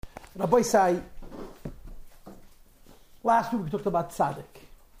Rabbi Sai, last week we talked about tzaddik.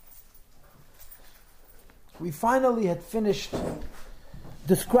 We finally had finished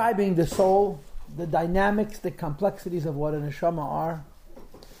describing the soul, the dynamics, the complexities of what a neshama are.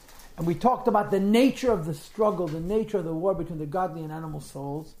 And we talked about the nature of the struggle, the nature of the war between the godly and animal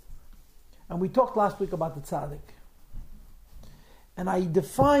souls. And we talked last week about the tzaddik. And I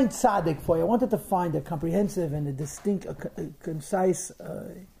defined tzaddik for you. I wanted to find a comprehensive and a distinct, a concise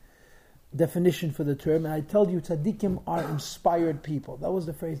definition for the term. And I told you tzaddikim are inspired people. That was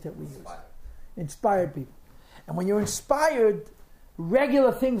the phrase that we used. Inspired people. And when you're inspired,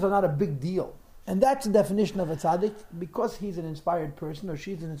 regular things are not a big deal. And that's the definition of a tzaddik. Because he's an inspired person or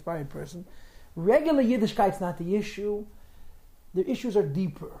she's an inspired person, regular Yiddishkeit's not the issue. The issues are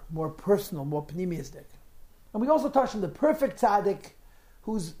deeper, more personal, more pneumistic. And we also touched on the perfect tzaddik,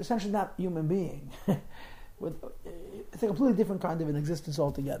 who's essentially not a human being. It's a completely different kind of an existence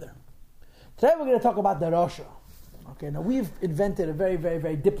altogether. Today we're going to talk about the Rasha. Okay, now we've invented a very, very,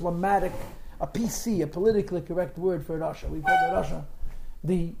 very diplomatic, a PC, a politically correct word for Rasha. We call the Rasha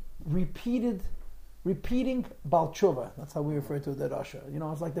the repeating Baal Tshuva. That's how we refer to the Rasha. You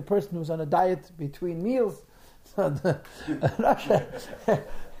know, it's like the person who's on a diet between meals. So the Rasha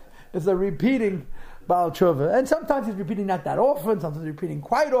is a repeating Baal Tshuva. And sometimes he's repeating not that often, sometimes he's repeating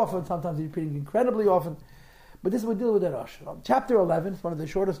quite often, sometimes he's repeating incredibly often. But this is what we deal with the Rasha. Chapter 11 is one of the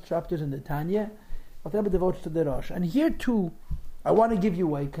shortest chapters in the Tanya. But Rebbe devotes to the Rasha. And here too, I want to give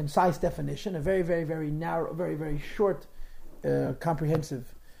you a concise definition, a very, very, very narrow, very, very short,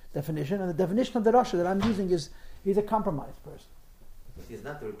 comprehensive definition. And the definition of the Rasha that I'm using is he's a compromised person. But he's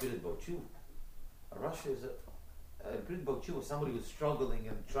not the repeated Baal A Rasha is a repeated Baal Tshuva, somebody who's struggling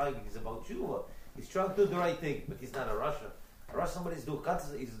and trying. He's a Baal Tshuva. He's trying to do the right thing, but he's not a Rasha. A Rasha, somebody is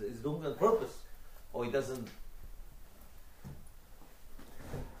doing it on purpose, or he doesn't.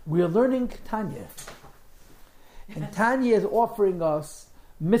 We are learning Tanya. And Tanya is offering us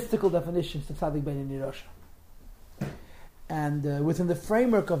mystical definitions to Tzaddik Ben Rasha. And within the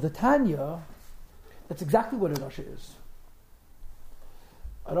framework of the Tanya, that's exactly what a Rasha is.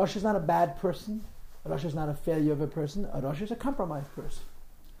 A Rasha is not a bad person. A Rasha is not a failure of a person. A Rasha is a compromised person.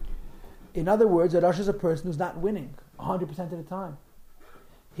 In other words, a Rasha is a person who's not winning 100% of the time.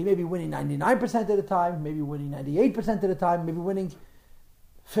 He may be winning 99% of the time, maybe winning 98% of the time, maybe winning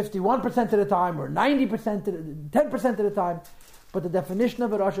 51% of the time, or 90%, 10% of the time. But the definition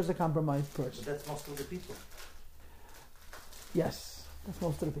of a Rasha is a compromised person. But that's most of the people. Yes, that's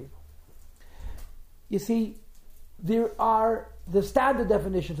most of the people. You see, there are the standard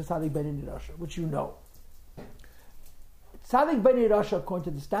definitions of Tzaddik Ben Rasha, which you know. Tzaddik Ben Rasha, according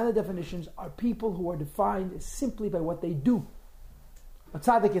to the standard definitions, are people who are defined simply by what they do. A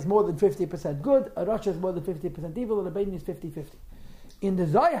tzaddik is more than 50% good, a Rasha is more than 50% evil, and a Bein is 50-50. In the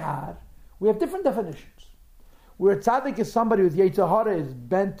Zohar, we have different definitions. Where a tzaddik is somebody whose Yetzer Hara is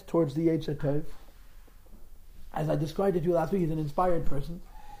bent towards the Yetzer Tov. As I described it to you last week, he's an inspired person.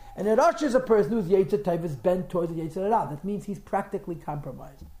 And a Rasha is a person whose Yetzer Tov is bent towards the Yetzer Hara. That means he's practically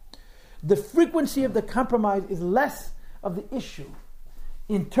compromised. The frequency of the compromise is less of the issue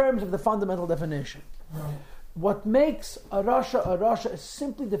in terms of the fundamental definition. Right. What makes a Rasha is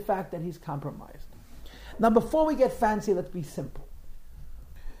simply the fact that he's compromised. Now, before we get fancy, let's be simple.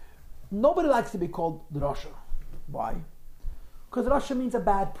 Nobody likes to be called the Rasha. Why? Because Rasha means a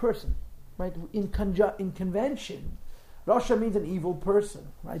bad person, right? In convention, Rasha means an evil person,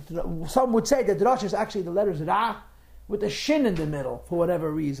 right? Some would say that Rasha is actually the letters Ra with a shin in the middle for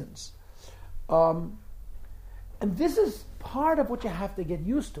whatever reasons. And this is part of what you have to get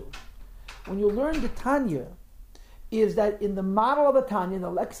used to. When you learn the Tanya, is that in the model of the Tanya, in the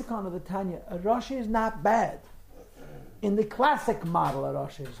lexicon of the Tanya, a Rasha is not bad. In the classic model, a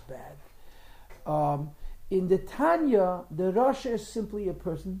Rasha is bad. In the Tanya, the Rasha is simply a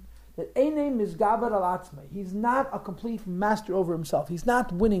person that Einay Mizgaber al Atzmai. He's not a complete master over himself. He's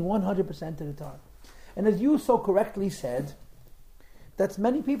not winning 100% of the time. And as you so correctly said, that's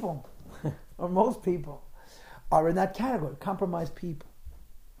many people, or most people, are in that category, compromised people.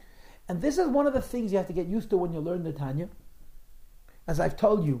 And this is one of the things you have to get used to when you learn the Tanya. As I've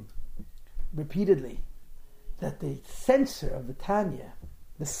told you repeatedly, that the censor of the Tanya,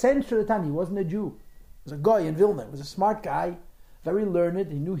 he wasn't a Jew. He was a guy in Vilna. He was a smart guy, very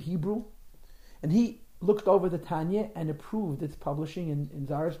learned. He knew Hebrew. And he looked over the Tanya and approved its publishing in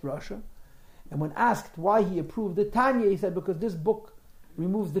Tsarist Russia. And when asked why he approved the Tanya, he said, because this book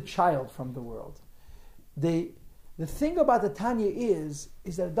removes the child from the world. The thing about the Tanya is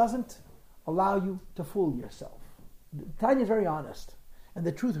that it doesn't allow you to fool yourself. The Tanya is very honest, and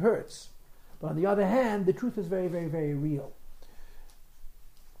the truth hurts. But on the other hand, the truth is very, very, very real.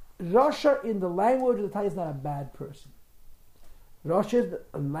 Rasha in the language of the Tanya is not a bad person. Rasha is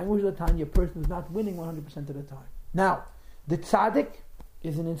the language of the Tanya, a person who's not winning 100% of the time. Now, the tzaddik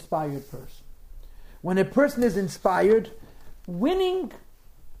is an inspired person. When a person is inspired, winning,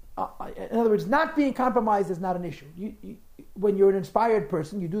 in other words, not being compromised is not an issue. When you're an inspired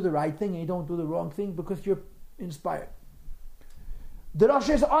person, you do the right thing and you don't do the wrong thing because you're inspired. The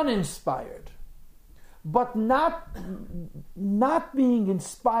Rasha is uninspired. But not being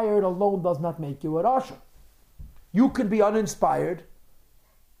inspired alone does not make you a Rasha. You can be uninspired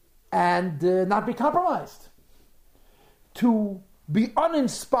and not be compromised. To be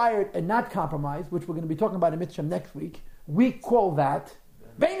uninspired and not compromised, which we're going to be talking about in Mitzvah next week, we call that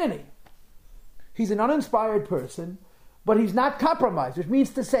Beinani. He's an uninspired person, but he's not compromised, which means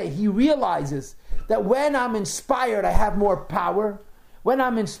to say he realizes that when I'm inspired, I have more power. When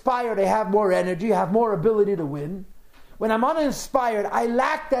I'm inspired, I have more energy, I have more ability to win. When I'm uninspired, I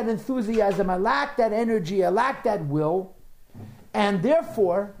lack that enthusiasm, I lack that energy, I lack that will. And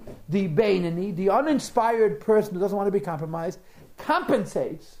therefore, the Beinani, the uninspired person who doesn't want to be compromised,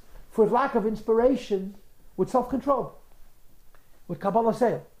 compensates for his lack of inspiration with self-control, with Kabbalah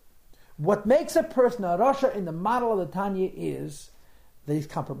Seil. What makes a person a Rasha in the model of the Tanya is that he's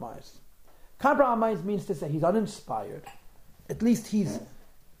compromised. Compromise means to say he's uninspired. At least he's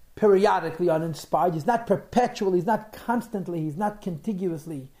periodically uninspired. He's not perpetually, he's not constantly, he's not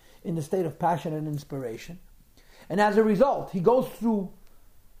contiguously in the state of passion and inspiration. And as a result, he goes through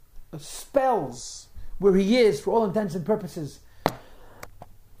spells where he is, for all intents and purposes,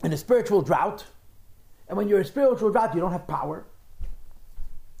 in a spiritual drought. And when you're in a spiritual drought, you don't have power.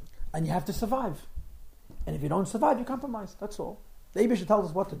 And you have to survive. And if you don't survive, you compromise. That's all. The Eibusha tells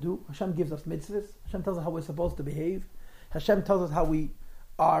us what to do. Hashem gives us mitzvahs. Hashem tells us how we're supposed to behave. Hashem tells us how we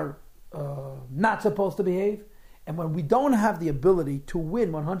are not supposed to behave. And when we don't have the ability to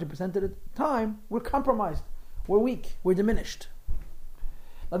win 100% of the time, we're compromised. We're weak. We're diminished.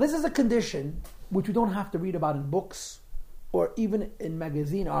 Now this is a condition which we don't have to read about in books or even in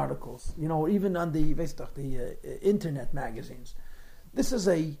magazine articles, or even on the internet magazines. This is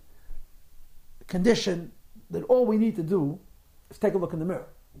a condition that all we need to do is take a look in the mirror.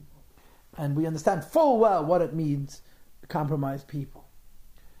 And we understand full well what it means to compromise people.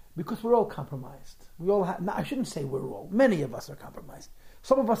 Because we're all compromised. We all have, I shouldn't say we're all, many of us are compromised.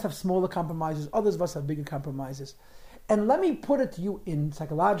 Some of us have smaller compromises, others of us have bigger compromises. And let me put it to you in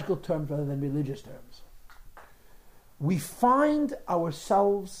psychological terms rather than religious terms. We find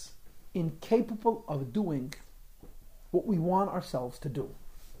ourselves incapable of doing what we want ourselves to do.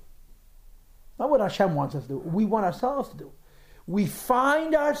 Not what Hashem wants us to do, we want ourselves to do. We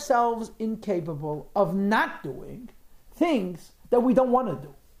find ourselves incapable of not doing things that we don't want to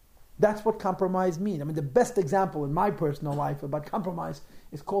do. That's what compromise means. I mean, the best example in my personal life about compromise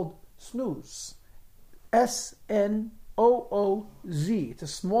is called snooze. S-N-O-O-Z. It's a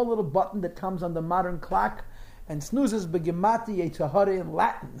small little button that comes on the modern clock, and snoozes begemati yetzahare in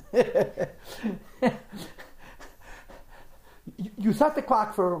Latin. You set the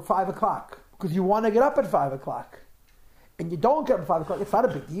clock for 5 o'clock because you want to get up at 5 o'clock. And you don't get up at 5 o'clock, it's not a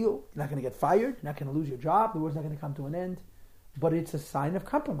big deal. You're not going to get fired. You're not going to lose your job. The world's not going to come to an end. But it's a sign of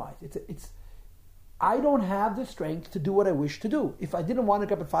compromise. I don't have the strength to do what I wish to do. If I didn't want to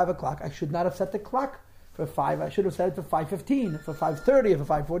get up at 5 o'clock, I should not have set the clock for 5. I should have set it for 5:15, for 5:30, or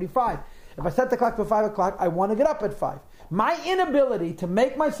for 5:45. If I set the clock for 5 o'clock, I want to get up at 5. My inability to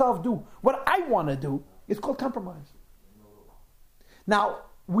make myself do what I want to do is called compromise. Now,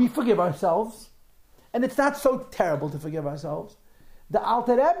 we forgive ourselves, and it's not so terrible to forgive ourselves. The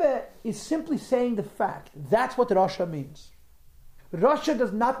Alter Rebbe is simply saying the fact. That's what Rasha means. Rasha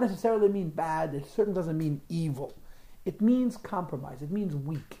does not necessarily mean bad. It certainly doesn't mean evil. It means compromise. It means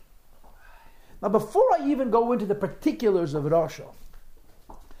weak. Now, before I even go into the particulars of Rasha,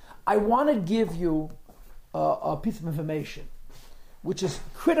 I want to give you a piece of information which is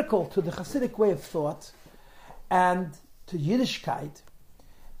critical to the Hasidic way of thought and to Yiddishkeit.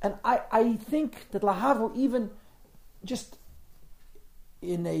 And I think that Lahavel, even just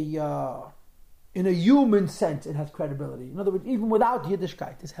in a human sense, it has credibility. In other words, even without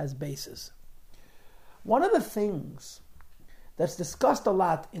Yiddishkeit, this has basis. One of the things that's discussed a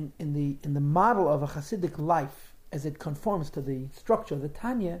lot in the model of a Hasidic life as it conforms to the structure of the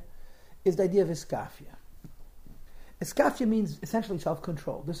Tanya is the idea of iskafia. Iskafia means essentially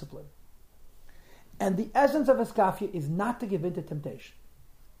self-control, discipline. And the essence of iskafia is not to give in to temptation.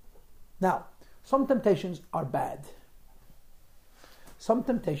 Now, some temptations are bad. Some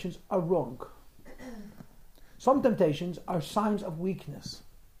temptations are wrong. Some temptations are signs of weakness.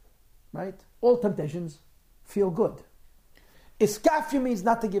 Right? All temptations feel good. Iskafia means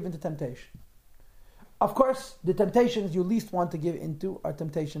not to give into temptation. Of course, the temptations you least want to give into are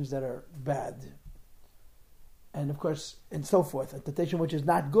temptations that are bad. And of course, and so forth. A temptation which is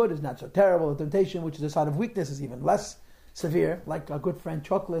not good is not so terrible. A temptation which is a sign of weakness is even less severe, like our good friend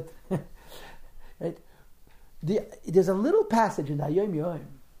chocolate. Right? There's a little passage in the Hayom Yom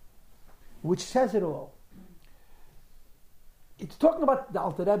which says it all. It's talking about the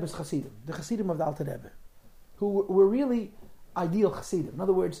Alter Rebbe's Chassidim, the Chassidim of the Alter Rebbe, who were really ideal Chassidim. In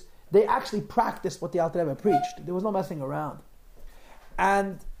other words, they actually practiced what the Alter Rebbe preached. There was no messing around.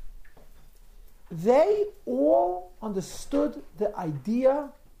 And they all understood the idea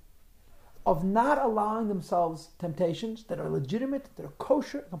of not allowing themselves temptations that are legitimate, that are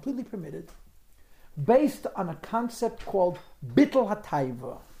kosher, completely permitted, based on a concept called bittul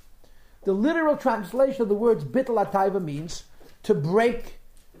hataiva. The literal translation of the words bittul hataiva means to break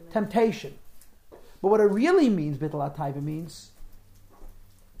temptation. But what it really means, bittul hataiva, means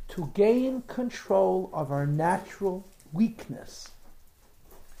to gain control of our natural weakness.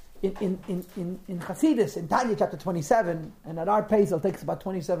 In Chassidus, in Tanya chapter 27, and at our pace it takes about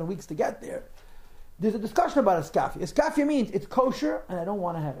 27 weeks to get there, there's a discussion about iskafia. Iskafia means it's kosher and I don't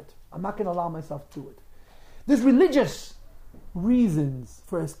want to have it. I'm not going to allow myself to do it. There's religious reasons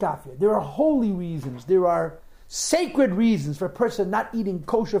for iskafia. There are holy reasons. There are sacred reasons for a person not eating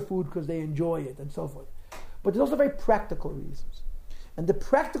kosher food because they enjoy it and so forth. But there's also very practical reasons. And the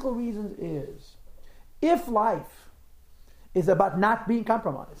practical reason is, if life is about not being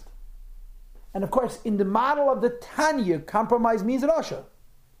compromised, and of course, in the model of the Tanya, compromise means Rasha.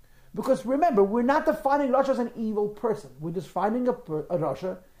 Because remember, we're not defining Rasha as an evil person. We're just defining a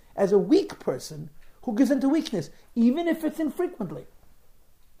Rasha as a weak person who gives into weakness, even if it's infrequently.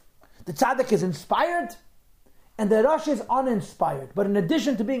 The tzaddik is inspired, and the Rasha is uninspired. But in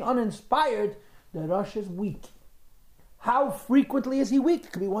addition to being uninspired, the Rasha is weak. How frequently is he weak?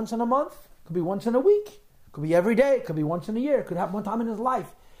 It could be once in a month, it could be once in a week, it could be every day, it could be once in a year, it could happen one time in his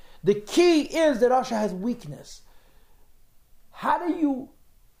life. The key is that Rasha has weakness. How do you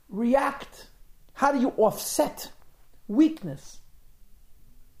react? How do you offset weakness?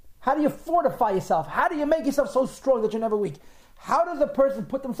 How do you fortify yourself? How do you make yourself so strong that you're never weak? How does a person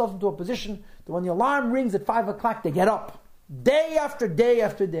put themselves into a position that when the alarm rings at 5 o'clock, they get up? Day after day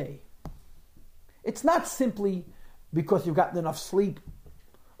after day. It's not simply because you've gotten enough sleep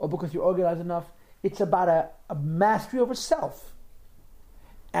or because you're organized enough. It's about a mastery over self.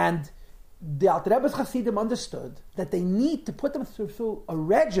 And the Alter Rebbe's Chassidim understood that they need to put them through a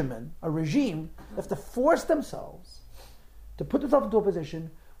regime. They have to force themselves to put themselves into a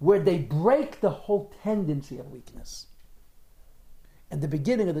position where they break the whole tendency of weakness. And the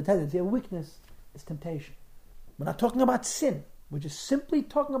beginning of the tendency of weakness is temptation. We're not talking about sin. We're just simply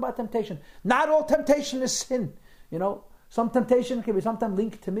talking about temptation. Not all temptation is sin. Some temptation can be sometimes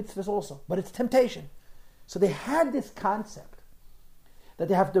linked to mitzvahs also, but it's temptation. So they had this concept that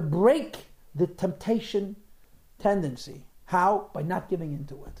they have to break the temptation tendency. How? By not giving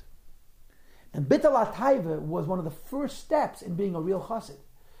into it. And bittul hataiva was one of the first steps in being a real chassid.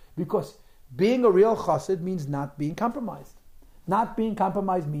 Because being a real chassid means not being compromised. Not being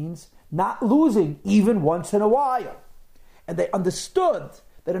compromised means not losing even once in a while. And they understood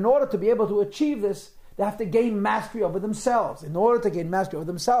that in order to be able to achieve this, they have to gain mastery over themselves. In order to gain mastery over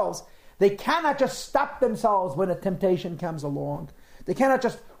themselves, they cannot just stop themselves when a temptation comes along. They cannot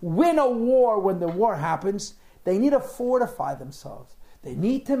just win a war when the war happens. They need to fortify themselves. They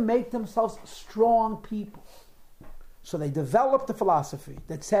need to make themselves strong people. So they developed a philosophy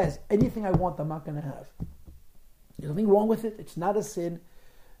that says, anything I want, I'm not going to have. There's nothing wrong with it. It's not a sin.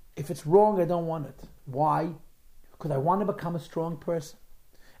 If it's wrong, I don't want it. Why? Because I want to become a strong person.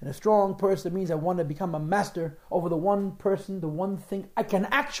 And a strong person means I want to become a master over the one person, the one thing I can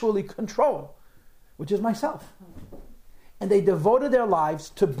actually control, which is myself. And they devoted their lives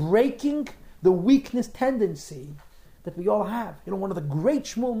to breaking the weakness tendency that we all have. One of the great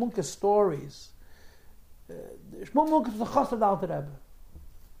Shmuel Munkus stories, Shmuel Munkus was a chassid of the Alter Rebbe.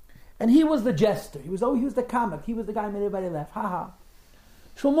 And he was the jester. He was the comic. He was the guy who made everybody laugh. Ha ha.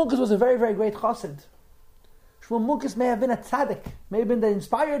 Shmuel Munkus was a very, very great chassid. Shmuel Munkus may have been a tzaddik, may have been the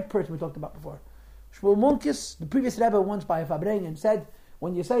inspired person we talked about before. Shmuel Munkus, the previous Rebbe once by Fabrengen said,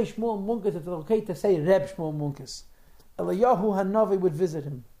 when you say Shmuel Munkus, it's okay to say Reb Shmuel Munkus. Eliyahu Hanavi would visit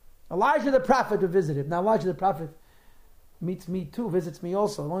him. Elijah the prophet would visit him. Now Elijah the prophet meets me too, visits me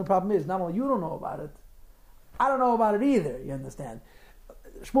also. The only problem is, not only you don't know about it, I don't know about it either, you understand.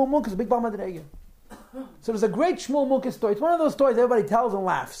 Shmuel Munkus is a big Baal Madrega. So there's a great Shmuel Munkus story. It's one of those stories everybody tells and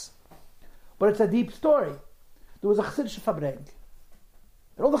laughs. But it's a deep story. There was a Chassidish Fabreng.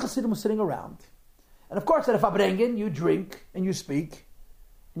 And all the Chassidim were sitting around. And of course, at a fabrengen, you drink and you speak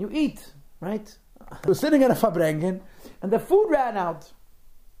and you eat, right? We're sitting at a fabrengen and the food ran out.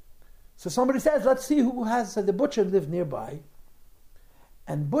 So somebody says, let's see who has, the butcher lived nearby.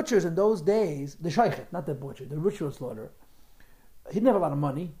 And butchers in those days, the shaykhet, not the butcher, the ritual slaughterer, he didn't have a lot of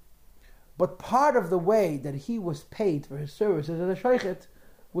money, but part of the way that he was paid for his services as a shaykhet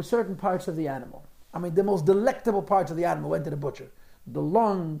was certain parts of the animal. I mean, the most delectable parts of the animal went to the butcher. The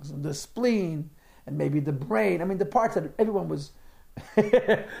lungs, the spleen, and maybe the brain. I mean, the parts that everyone was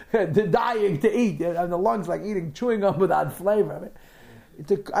dying to eat. And the lungs, like chewing gum without flavor.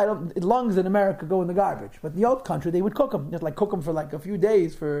 I mean, lungs in America go in the garbage, but in the old country they would cook them, just like cook them for like a few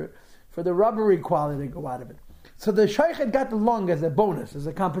days for the rubbery quality to go out of it. So the shaykhet got the lung as a bonus, as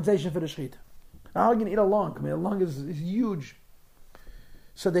a compensation for the shechita. Now how are you going to eat a lung? I mean, a lung is huge.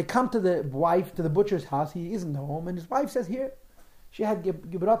 So they come to the wife, to the butcher's house. He isn't home, and his wife says, "Here, she had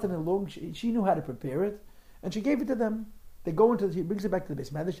gebrat in a lung. She knew how to prepare it, and she gave it to them." They go she brings it back to the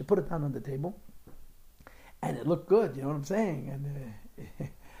base mother. She put it down on the table, and it looked good. You know what I'm saying?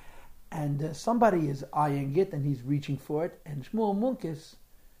 And somebody is eyeing it, and he's reaching for it, and Shmuel Munkis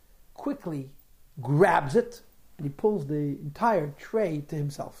quickly grabs it, and he pulls the entire tray to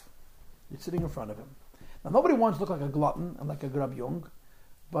himself. It's sitting in front of him. Now, nobody wants to look like a glutton and like a grab young,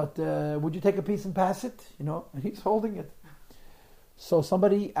 but would you take a piece and pass it? You know, and he's holding it. So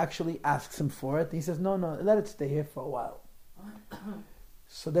somebody actually asks him for it, and he says, no, let it stay here for a while.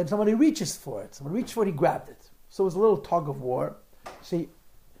 So then somebody reaches for it. Someone reached for it, he grabbed it. So it was a little tug of war. So he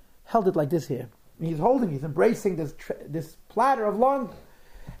held it like this here. And he's embracing this platter of lung.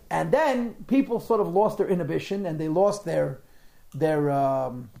 And then people sort of lost their inhibition, and they lost their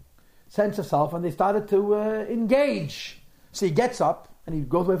sense of self, and they started to engage. So he gets up, and he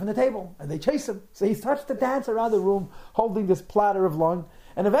goes away from the table, and they chase him. So he starts to dance around the room, holding this platter of lung,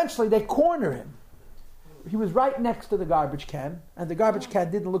 and eventually they corner him. He was right next to the garbage can, and the garbage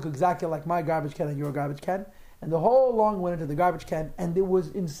can didn't look exactly like my garbage can and your garbage can, and the whole lung went into the garbage can, and it was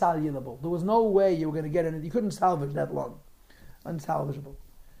insoluble. There was no way you were going to get in it. You couldn't salvage that lung. Unsalvageable.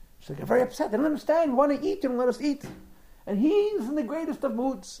 So they get very upset. They don't understand. We want to eat. You don't let us eat. And he's in the greatest of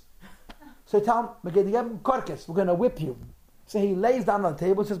moods. So they tell him, we're going to whip you. So he lays down on the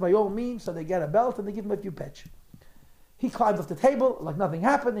table and says, by all means. So they get a belt and they give him a few pets. He climbs off the table like nothing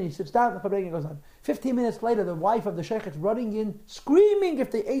happened, and he sits down, and the Fabrengen goes on. 15 minutes later, the wife of the sheikh is running in, screaming if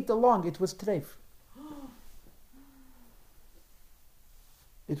they ate the lung. It was treif.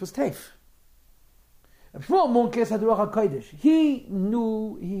 It was treif. Shmuel Munkis had Ruach HaKodesh. He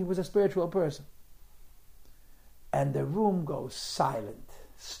knew he was a spiritual person. And the room goes silent,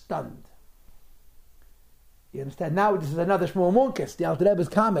 stunned. You understand? Now this is another Shmuel Munkis, the Alter Rebbe's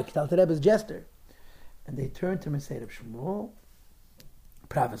comic, the Alter Rebbe's jester. And they turn to him and say, Reb Shmuel,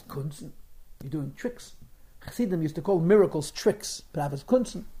 Pravas Kunzen, you're doing tricks. Chassidim used to call miracles tricks. Pravas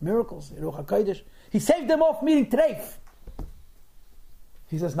Kunzen, miracles, Ruach HaKodesh. He saved them off meeting treif.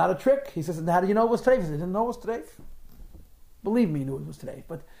 He says, not a trick. He says, how did you know it was treif? He says, I didn't know it was treif. Believe me, he knew it was treif.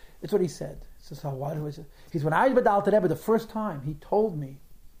 But it's what he said. He says, why do I say? He says, when I was with the Alter Rebbe the first time, he told me,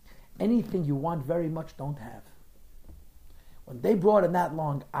 anything you want very much, don't have. When they brought in that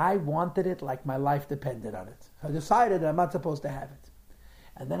long, I wanted it like my life depended on it. I decided that I'm not supposed to have it.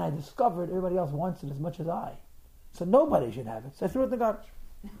 And then I discovered everybody else wants it as much as I. So nobody should have it. So I threw it in the garbage.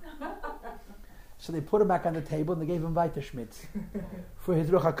 So they put him back on the table and they gave him Weiterschmitz for his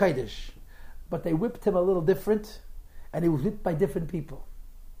Ruach HaKodesh. But they whipped him a little different, and he was whipped by different people.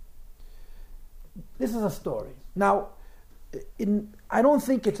 This is a story. Now, I don't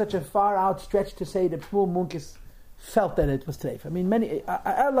think it's such a far out stretch to say that Shmuel Munkis felt that it was treif. I mean, many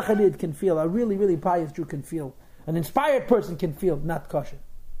Allah Khalid can feel, a really, really pious Jew can feel, an inspired person can feel not kosher.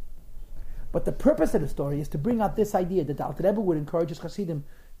 But the purpose of the story is to bring out this idea that the Alter Rebbe would encourage his Chassidim,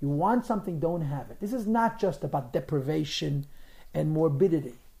 you want something, don't have it. This is not just about deprivation and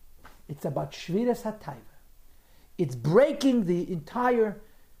morbidity. It's about shviras hatayva. It's breaking the entire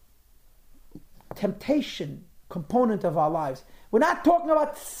temptation component of our lives. We're not talking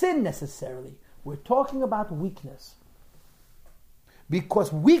about sin necessarily. We're talking about weakness.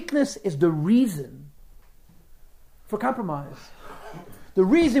 Because weakness is the reason for compromise. The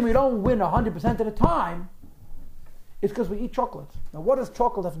reason we don't win 100% of the time is because we eat chocolate. Now, what does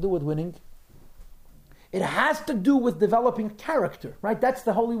chocolate have to do with winning? It has to do with developing character, right? That's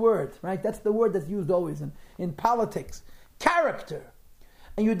the holy word, right? That's the word that's used always in politics. Character.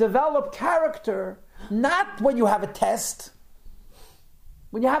 And you develop character not when you have a test.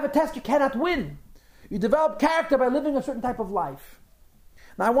 When you have a test, you cannot win. You develop character by living a certain type of life.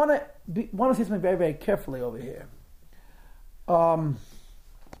 Now, I want to say something very, very carefully over here.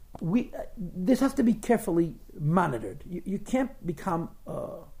 This has to be carefully monitored. You can't become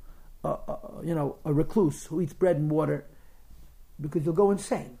a recluse who eats bread and water, because you'll go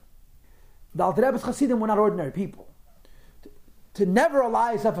insane. The Alter Rebbe's Hasidim were not ordinary people. To never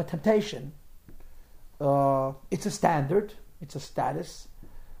allow yourself a temptation, it's a standard, it's a status,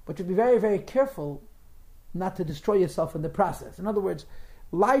 but you have to be very, very careful not to destroy yourself in the process. In other words,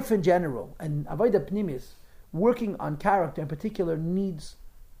 life in general, and Avodah Pnimis, working on character in particular, needs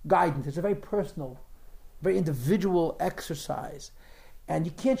guidance. It's a very personal, very individual exercise. And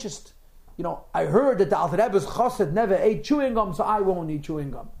you can't just, I heard that the Alter Rebbe's chassid never ate chewing gum, so I won't eat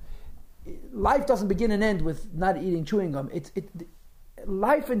chewing gum. Life doesn't begin and end with not eating chewing gum.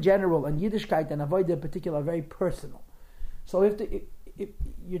 Life in general, and Yiddishkeit and Avodah in particular, are very personal. So if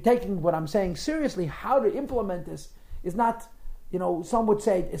you're taking what I'm saying seriously, how to implement this is not, some would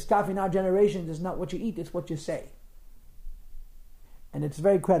say, Iskaf in our generation is not what you eat, it's what you say. And it's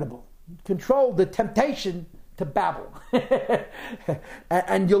very credible. Control the temptation to babble.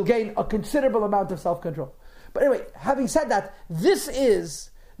 and you'll gain a considerable amount of self-control. But anyway, having said that, this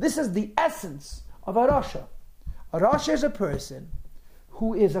is the essence of a Rasha. A Rasha is a person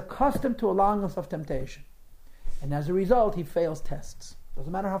who is accustomed to allowing himself temptation. And as a result, he fails tests.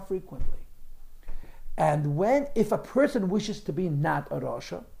 Doesn't matter how frequently. And if a person wishes to be not a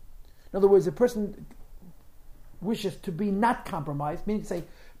Rasha, in other words, a person wishes to be not compromised, meaning to say,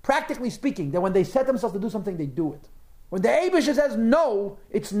 practically speaking, that when they set themselves to do something, they do it. When the Eibusher says no,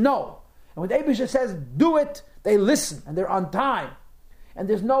 it's no. And when the Eibusher says do it, they listen, and they're on time. And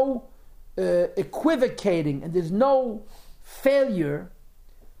there's no equivocating, and there's no failure.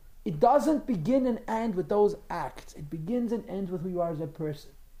 It doesn't begin and end with those acts. It begins and ends with who you are as a person.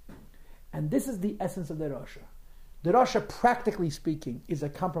 And this is the essence of the Rasha. The Rasha, practically speaking, is a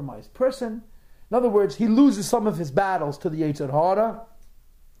compromised person. In other words, he loses some of his battles to the Yetzer Hara,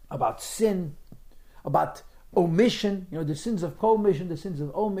 about sin, about omission, the sins of commission, the sins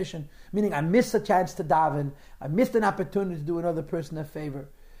of omission, meaning I missed a chance to daven, I missed an opportunity to do another person a favor.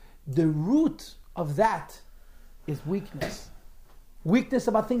 The root of that is weakness. Weakness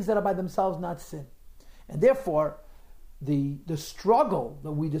about things that are by themselves not sin. And therefore, the struggle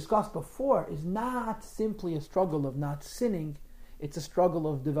that we discussed before is not simply a struggle of not sinning, it's a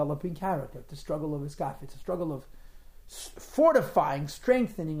struggle of developing character, it's a struggle of iskaf, it's a struggle of fortifying,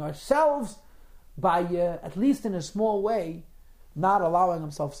 strengthening ourselves by, at least in a small way, not allowing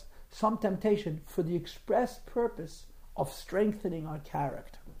ourselves some temptation for the express purpose of strengthening our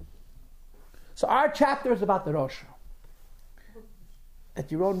character. So our chapter is about the Rasha.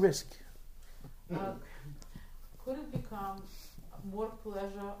 At your own risk. Could it become more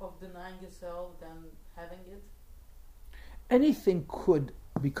pleasure of denying yourself than having it? Anything could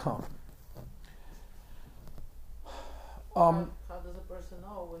become. How does a person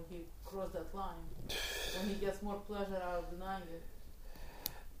know when he crossed that line? When he gets more pleasure out of denying it?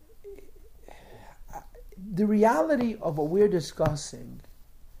 The reality of what we're discussing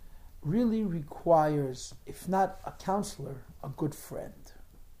really requires, if not a counselor, a good friend.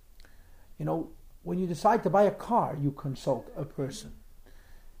 When you decide to buy a car, you consult a person.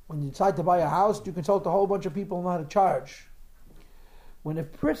 When you decide to buy a house, you consult a whole bunch of people who know how to charge. When a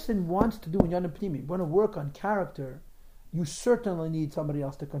person wants to do Inyanim Pnimi, want to work on character, you certainly need somebody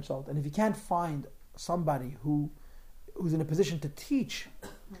else to consult. And if you can't find somebody who's in a position to teach,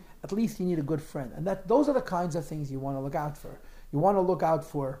 at least you need a good friend. And those are the kinds of things you want to look out for. You want to look out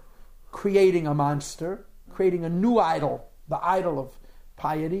for creating a monster, creating a new idol, the idol of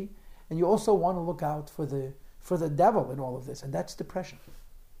piety, and you also want to look out for the devil in all of this, and that's depression.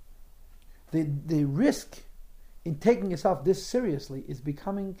 The risk in taking yourself this seriously is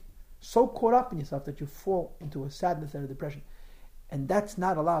becoming so caught up in yourself that you fall into a sadness and a depression, and that's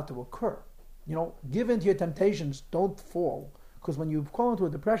not allowed to occur. Give in to your temptations, don't fall, because when you fall into a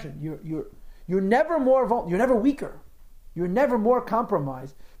depression, you're never more you're never weaker, you're never more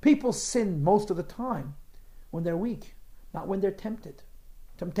compromised. People sin most of the time when they're weak, not when they're tempted.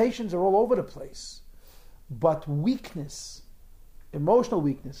 Temptations are all over the place, but weakness, emotional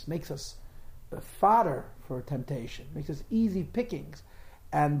weakness, makes us fodder for temptation, makes us easy pickings.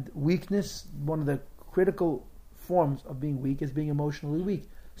 And weakness, one of the critical forms of being weak is being emotionally weak.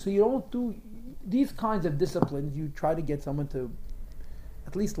 So you don't do these kinds of disciplines. You try to get someone to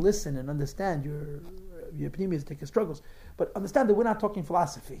at least listen and understand your opinions, your struggles. But understand that we're not talking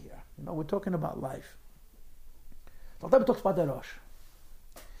philosophy here. We're talking about life. So Alter Rebbe talks about the Rosh.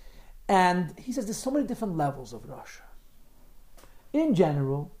 And he says there's so many different levels of Rosh. In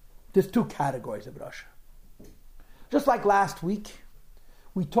general, there's two categories of Rosh. Just like last week,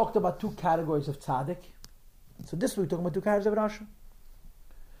 we talked about two categories of tzaddik. So this week we're talking about two categories of Rosh.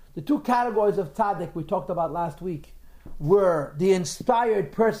 The two categories of tzaddik we talked about last week were the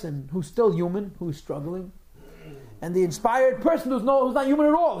inspired person who's still human, who's struggling, and the inspired person who's not human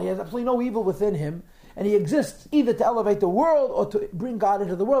at all. He has absolutely no evil within him, and he exists either to elevate the world or to bring God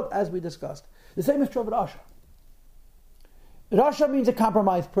into the world, as we discussed. The same is true of Rasha. Rasha means a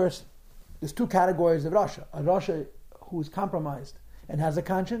compromised person. There's two categories of Rasha. A Rasha who is compromised and has a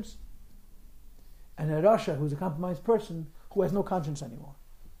conscience, and a Rasha who's a compromised person who has no conscience anymore.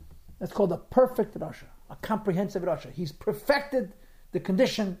 That's called a perfect Rasha, a comprehensive Rasha. He's perfected the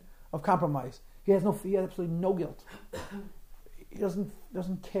condition of compromise. He has absolutely no guilt. He doesn't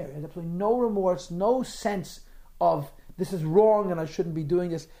care. He has absolutely no remorse, no sense of this is wrong and I shouldn't be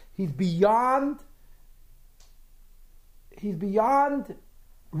doing this. He's beyond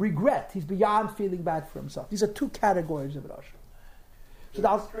regret. He's beyond feeling bad for himself. These are two categories of Rasha. So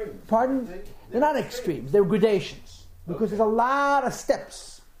now, pardon? They're not extremes. They're gradations. Because there's a lot of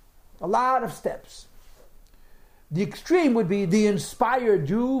steps. A lot of steps. The extreme would be the inspired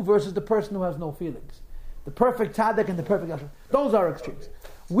Jew versus the person who has no feelings. The perfect tzaddik and the perfect Rasha. Those are extremes.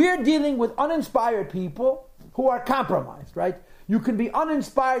 We're dealing with uninspired people who are compromised, right? You can be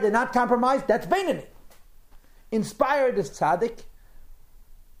uninspired and not compromised. That's Beinoni. Inspired is tzaddik.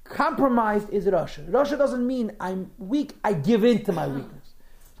 Compromised is Rasha. Rasha doesn't mean I'm weak, I give in to my weakness.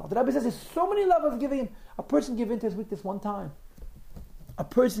 So the Rebbe says there's so many levels of giving in. A person give in to his weakness one time. A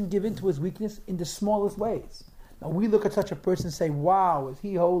person give in to his weakness in the smallest ways. Now we look at such a person and say, wow, is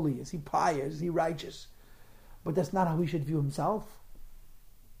he holy? Is he pious? Is he righteous? But that's not how he should view himself.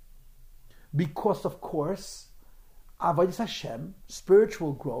 Because of course, Avodas Hashem,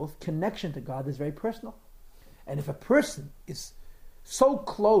 spiritual growth, connection to God is very personal. And if a person is so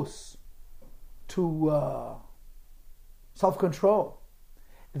close to self-control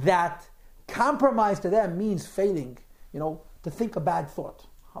that compromise to them means failing, to think a bad thought.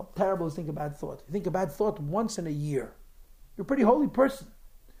 How terrible is think a bad thought? You think a bad thought once in a year. You're a pretty holy person.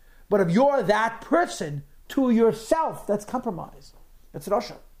 But if you're that person to yourself, that's compromise. That's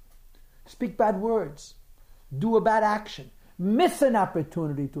Rasha. Speak bad words. Do a bad action. Miss an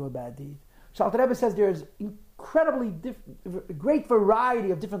opportunity to a bad deed. So Alter Rebbe says there's incredibly great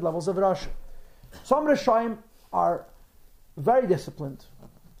variety of different levels of Rasha. Some Rashaim are very disciplined,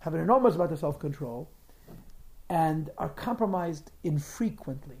 have an enormous amount of self-control, and are compromised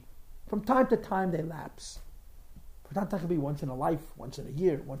infrequently. From time to time they lapse. From time to time it can be once in a life, once in a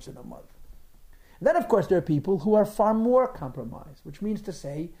year, once in a month. And then of course there are people who are far more compromised, which means to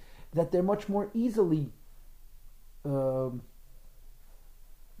say that they're much more easily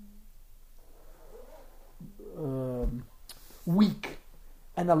weak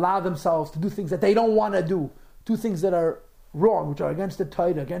and allow themselves to do things that they don't want to do things that are wrong, which are against the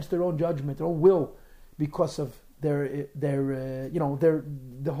Torah, against their own judgment, their own will, because of the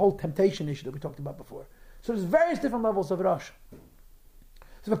whole temptation issue that we talked about before. So there's various different levels of Rasha.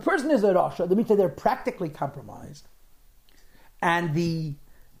 So if a person is a Rasha, that means that they're practically compromised, and the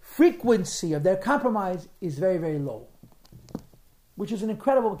frequency of their compromise is very, very low, which is an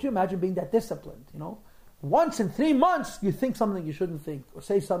incredible. Can you imagine being that disciplined? Once in 3 months you think something you shouldn't think, or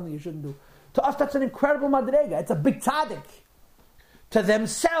say something you shouldn't do. To us, that's an incredible madrega. It's a big tzaddik. To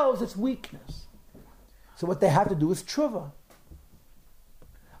themselves, it's weakness. So what they have to do is tshuva.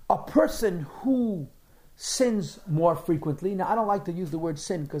 A person who sins more frequently. Now, I don't like to use the word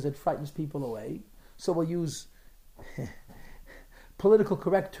sin because it frightens people away. So we'll use political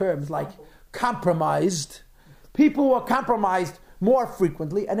correct terms like compromised. People who are compromised more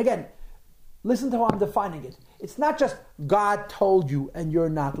frequently. And again, listen to how I'm defining it. It's not just God told you and you're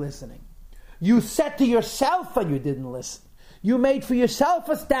not listening. You said to yourself and you didn't listen. You made for yourself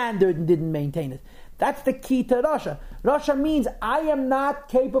a standard and didn't maintain it. That's the key to Rasha. Rasha means I am not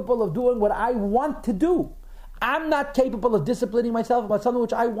capable of doing what I want to do. I'm not capable of disciplining myself about something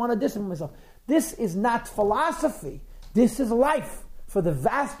which I want to discipline myself. This is not philosophy. This is life for the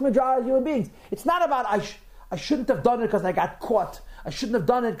vast majority of human beings. It's not about I shouldn't have done it because I got caught. I shouldn't have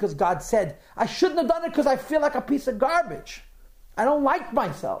done it because God said. I shouldn't have done it because I feel like a piece of garbage. I don't like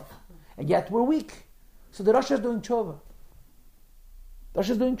myself. And yet we're weak. So the Rasha is doing tshuva. The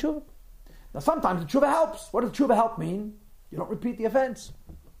Rasha is doing tshuva. Now sometimes the tshuva helps. What does tshuva help mean? You don't repeat the offense.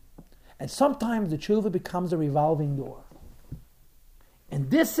 And sometimes the tshuva becomes a revolving door. And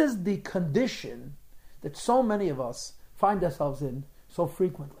this is the condition that so many of us find ourselves in so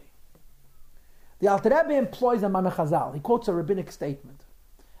frequently. The Alter Rebbe employs a Mameh Chazal. He quotes a rabbinic statement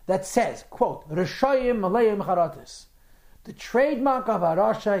that says, quote, Rishayim Aleim Charatis. The trademark of a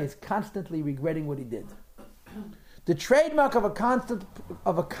Rasha is constantly regretting what he did. The trademark of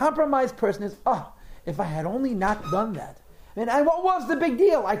a compromised person is, if I had only not done that. And what was the big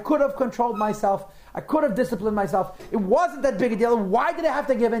deal? I could have controlled myself. I could have disciplined myself. It wasn't that big a deal. Why did I have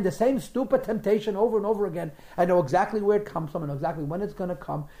to give in? The same stupid temptation over and over again. I know exactly where it comes from. I know exactly when it's going to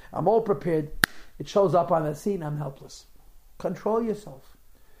come. I'm all prepared. It shows up on the scene. I'm helpless. Control yourself.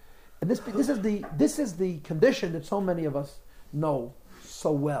 And this is the condition that so many of us know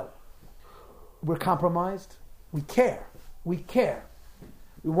so well. We're compromised. We care. We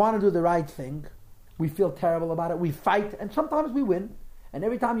want to do the right thing. We feel terrible about it. We fight, and sometimes we win. And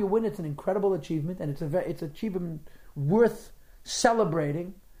every time you win, it's an incredible achievement, and it's achievement worth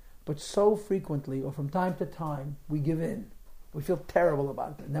celebrating. But so frequently, or from time to time, we give in. We feel terrible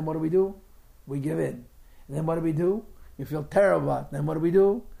about it. And then what do? We give in. And then what do? You feel terrible about it. And then what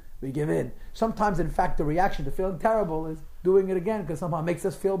do? We give in. Sometimes, in fact, the reaction to feeling terrible is doing it again because somehow it makes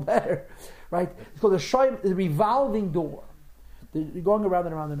us feel better. Right? It's called the revolving door. You're going around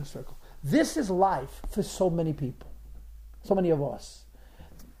and around in a circle. This is life for so many people, so many of us.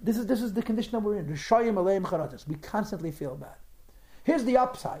 This is the condition that we're in. We constantly feel bad. Here's the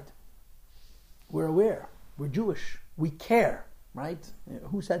upside. We're aware. We're Jewish. We care, right?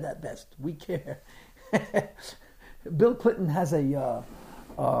 Who said that best? We care. Bill Clinton has a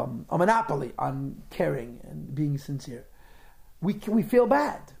monopoly on caring and being sincere. We feel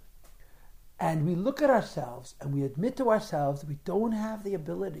bad. And we look at ourselves and we admit to ourselves that we don't have the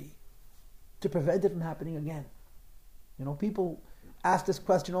ability to prevent it from happening again. People ask this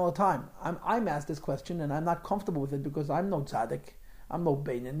question all the time. I'm asked this question and I'm not comfortable with it because I'm no tzaddik, I'm no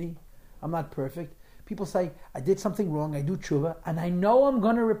beinani, I'm not perfect. People say, I did something wrong, I do tshuva, and I know I'm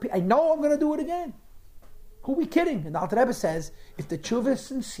going to repeat, I know I'm going to do it again. Who are we kidding? And the Alter Rebbe says, if the tshuva is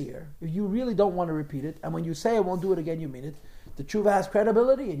sincere, if you really don't want to repeat it, and when you say I won't do it again, you mean it, the tshuva has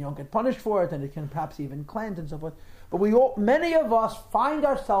credibility and you don't get punished for it, and it can perhaps even cleanse and so forth. But many of us find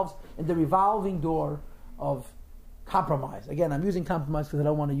ourselves in the revolving door of compromise. Again, I'm using compromise because I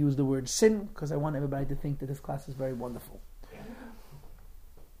don't want to use the word sin, because I want everybody to think that this class is very wonderful.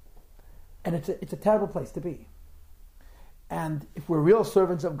 And it's a terrible place to be. And if we're real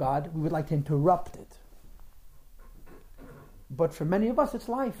servants of God, we would like to interrupt it. But for many of us, it's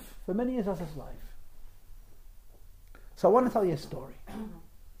life. For many of us, it's life. So I want to tell you a story.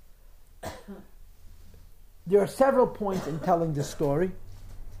 There are several points in telling this story.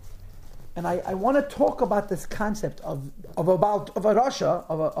 And I want to talk about this concept of a rasha,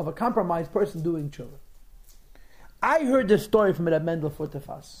 of a compromised person doing tshuva. I heard this story from Reb Mendel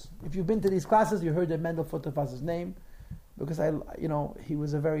Futefas. If you've been to these classes, you heard Reb Mendel Futefas' name, because he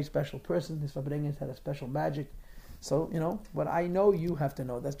was a very special person. His Fabrengens had a special magic. So, what I know, you have to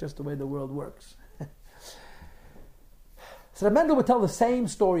know. That's just the way the world works. So Reb Mendel would tell the same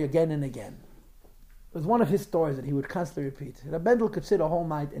story again and again. It was one of his stories that he would constantly repeat. Reb Mendel could sit a whole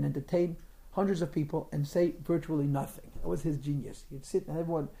night and entertain hundreds of people and say virtually nothing. That was his genius. He'd sit and he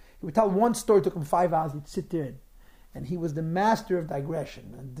would tell one story, it took him 5 hours, he'd sit there and he was the master of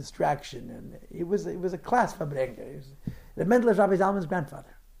digression and distraction, and it was a class Fabrenga. Reb Mendel is Rabbi Zalman's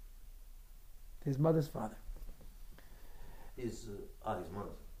grandfather, his mother's father. His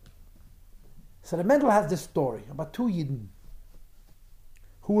mother. So Reb Mendel has this story about two Yidden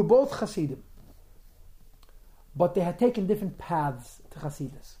who were both Hasidim, but they had taken different paths to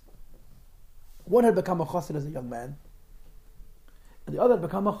Hasidus. One had become a Chassid as a young man, and the other had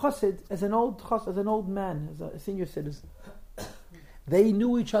become a Chassid as an old man, as a senior citizen. They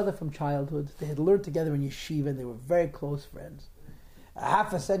knew each other from childhood. They had learned together in yeshiva, and they were very close friends. A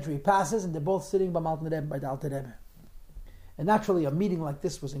half a century passes, and they're both sitting by Mount Rebbe, by the Alter Rebbe. And naturally, a meeting like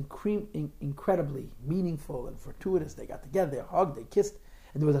this was incredibly meaningful and fortuitous. They got together, they hugged, they kissed,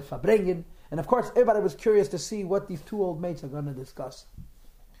 and there was a Fabrengen. And of course, everybody was curious to see what these two old mates are going to discuss.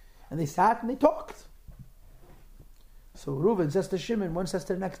 And they sat and they talked. So Reuven says to Shimon, one says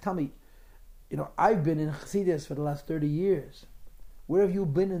to the next, tell me, I've been in Chassidus for the last 30 years. Where have you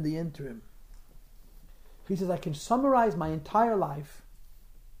been in the interim? He says, I can summarize my entire life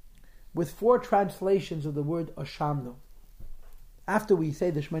with 4 translations of the word Ashamnu. After we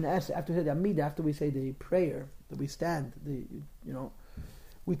say the Shemona Esrei, after we say the Amidah, after we say the prayer, that we stand,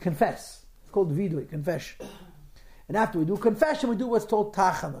 we confess. It's called vidui, confession. And after we do confession, we do what's called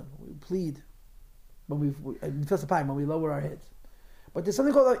tachanun. We plead when we lower our heads. But there's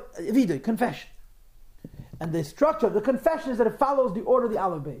something called vidui, confession. And the structure of the confession is that it follows the order of the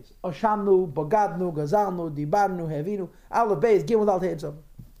Aleph Beis. Ashamnu, Bogadnu, Gazalnu, Dibarnu, Hevinu. Aleph Beis, Gimel Dal Tet Zav.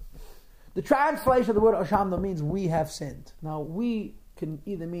 The translation of the word Ashamnu means we have sinned. Now, we can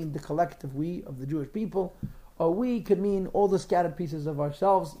either mean the collective we of the Jewish people, or we could mean all the scattered pieces of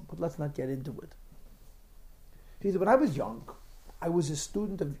ourselves, but let's not get into it. He said, when I was young, I was a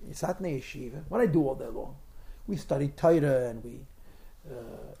student of Satnei Yeshiva. What did I do all day long? We studied Torah and we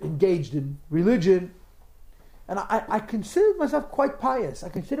engaged in religion. And I considered myself quite pious. I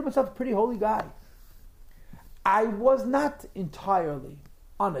considered myself a pretty holy guy. I was not entirely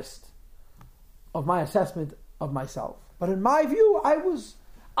honest of my assessment of myself. But in my view, I was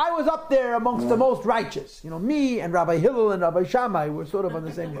up there amongst the most righteous. Me and Rabbi Hillel and Rabbi Shammai were sort of on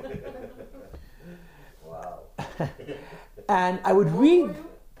the same level. Wow. And I would read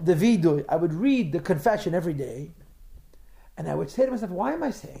the Vidui, I would read the confession every day, and I would say to myself, why am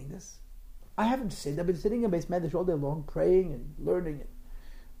I saying this? I haven't sinned. I've been sitting in Beis Medrash all day long, praying and learning. And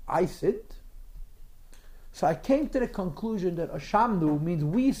I sinned. So I came to the conclusion that Ashamnu means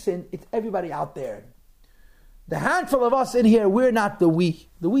we sinned. It's everybody out there. The handful of us in here, we're not the we.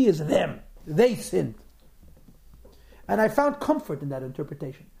 The we is them. They sinned. And I found comfort in that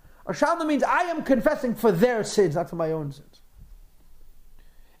interpretation. Ashamnu means I am confessing for their sins, not for my own sins.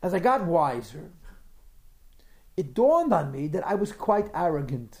 As I got wiser, it dawned on me that I was quite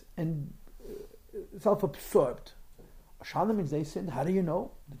arrogant and self-absorbed. Ashamnu means they sinned. How do you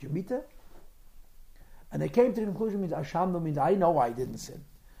know? Did you meet them? And I came to the conclusion means Ashamnu means I know I didn't sin.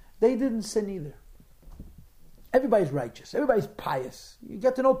 They didn't sin either. Everybody's righteous. Everybody's pious. You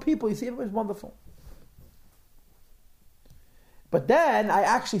get to know people, you see everybody's wonderful. But then I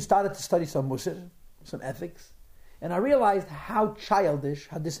actually started to study some Musar, some ethics, and I realized how childish,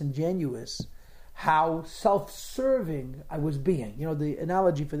 how disingenuous, how self-serving I was being. The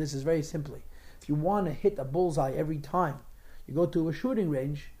analogy for this is very simply, if you want to hit a bullseye every time, you go to a shooting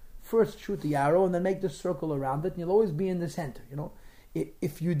range, first shoot the arrow and then make the circle around it, and you'll always be in the center.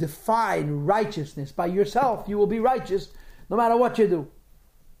 If you define righteousness by yourself, you will be righteous no matter what you do.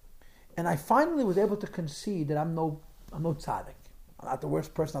 And I finally was able to concede that I'm no tzaddik. I'm not the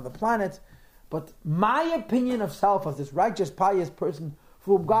worst person on the planet, but my opinion of self as this righteous, pious person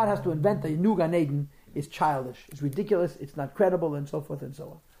for whom God has to invent a new Gan Eden is childish, it's ridiculous, it's not credible, and so forth and so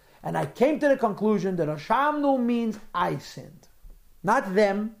on. And I came to the conclusion that Ashamnu means I sinned. Not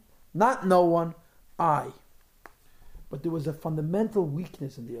them, not no one, I. But there was a fundamental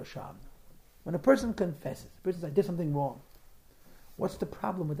weakness in the Ashamnu. When a person confesses, a person says, I did something wrong, what's the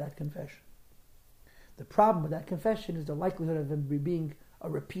problem with that confession? The problem with that confession is the likelihood of him being a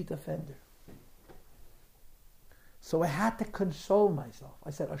repeat offender. So I had to console myself.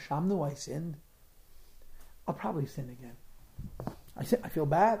 I said, Ashamnu, I sinned. I'll probably sin again. I feel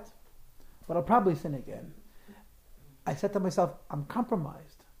bad, but I'll probably sin again. I said to myself, I'm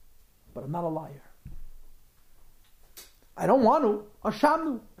compromised, but I'm not a liar. I don't want to.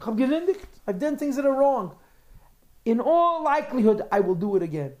 Ashamnu, I've done things that are wrong. In all likelihood, I will do it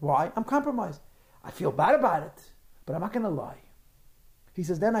again. Why? I'm compromised. I feel bad about it, but I'm not going to lie. He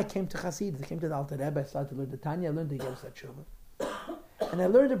says, then I came to Chassidus, I came to the Alter Rebbe, I started to learn the Tanya, I learned the Yigaris HaTshuva. And I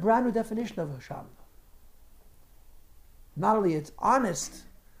learned a brand new definition of Hashamnu. Not only it's honest,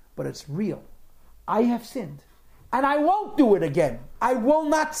 but it's real. I have sinned, and I won't do it again. I will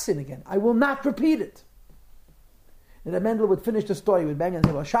not sin again. I will not repeat it. And the Mendel would finish the story with bang and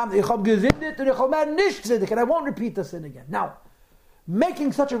say, Hashamnu, ich hab gesündigt und ich hab mehr nicht gesündigt, and I won't repeat the sin again. Now,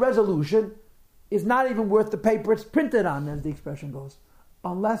 making such a resolution is not even worth the paper it's printed on, as the expression goes,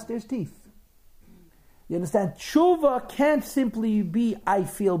 unless there's teeth. You understand? Tshuva can't simply be, I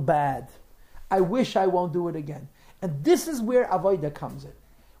feel bad. I wish I won't do it again. And this is where avodah comes in.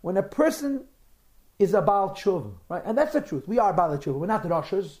 When a person is a Baal Tshuva, right? And that's the truth. We are Baal Tshuva. We're not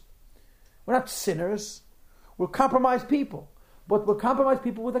Roshers. We're not sinners. We're compromised people. But we're compromised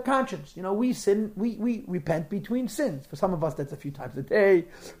people with a conscience. We sin, we repent between sins. For some of us, that's a few times a day.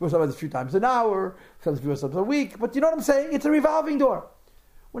 For some of us, a few times an hour. For some of us, a week. But you know what I'm saying? It's a revolving door.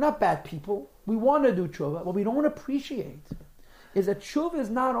 We're not bad people. We want to do tshuva. What we don't appreciate is that tshuva is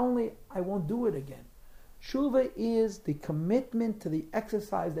not only, I won't do it again. Tshuva is the commitment to the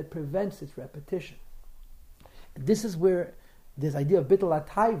exercise that prevents its repetition. And this is where this idea of bittul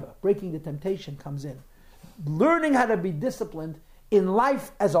hataiva, breaking the temptation, comes in. Learning how to be disciplined in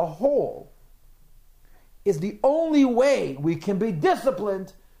life as a whole is the only way we can be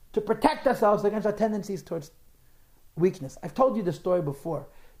disciplined to protect ourselves against our tendencies towards weakness. I've told you this story before.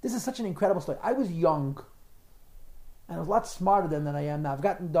 This is such an incredible story. I was young, and I was a lot smarter than I am now. I've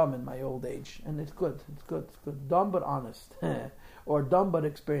gotten dumb in my old age, and it's good. It's good. It's good. Dumb but honest, or dumb but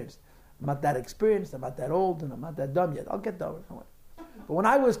experienced. I'm not that experienced. I'm not that old, and I'm not that dumb yet. I'll get dumber. But when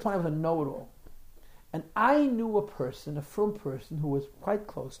I was 20, I was a know-it-all. And I knew a person, a firm person, who was quite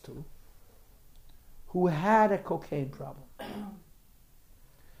close to, who had a cocaine problem.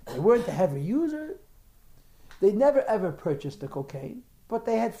 They weren't a heavy user. They never ever purchased the cocaine, but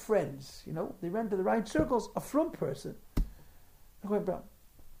they had friends, They ran to the right circles, a firm person.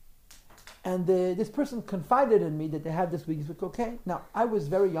 And this person confided in me that they had this weakness with cocaine. Now, I was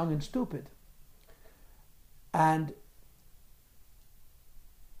very young and stupid. And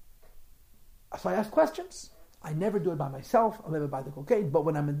so I asked questions. I never do it by myself. I'll never buy the cocaine. But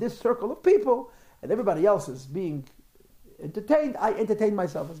when I'm in this circle of people and everybody else is being entertained, I entertain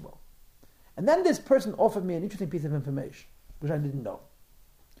myself as well. And then this person offered me an interesting piece of information, which I didn't know.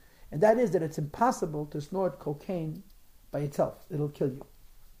 And that is that it's impossible to snort cocaine by itself. It'll kill you.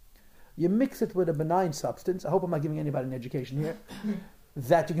 You mix it with a benign substance. I hope I'm not giving anybody an education here.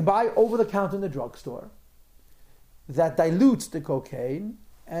 That you can buy over the counter in the drugstore. That dilutes the cocaine.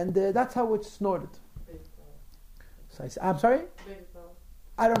 And that's how it's snorted. So I said, I'm sorry?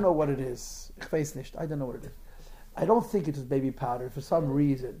 I don't know what it is. Ich weiß nicht. I don't know what it is. I don't think it is baby powder for some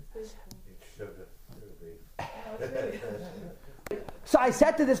reason. So I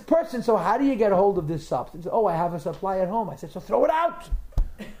said to this person, so how do you get a hold of this substance? Oh, I have a supply at home. I said, so throw it out.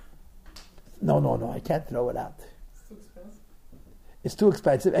 No, I can't throw it out. It's too expensive. It's too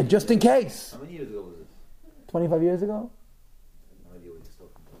expensive. And just in case. How many years ago was this? 25 years ago? No idea what he's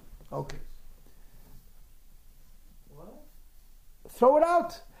talking about. Okay. What? Throw it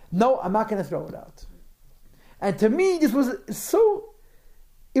out. No, I'm not going to throw it out. And to me, this was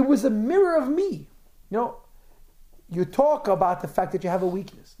it was a mirror of me. You know, you talk about the fact that you have a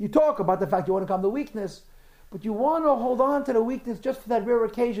weakness. You talk about the fact you want to come to weakness, but you want to hold on to the weakness just for that rare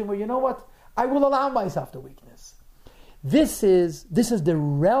occasion where, you know what, I will allow myself the weakness. This is the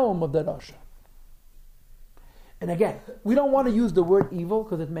realm of the Rasha. And again, we don't want to use the word evil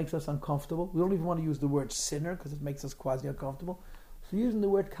because it makes us uncomfortable. We don't even want to use the word sinner because it makes us quasi-uncomfortable. So using the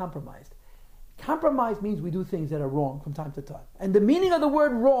word compromised. Compromise means we do things that are wrong from time to time. And the meaning of the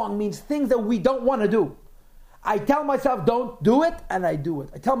word wrong means things that we don't want to do. I tell myself, don't do it, and I do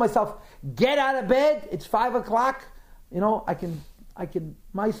it. I tell myself, get out of bed, it's 5 o'clock. You know, I can,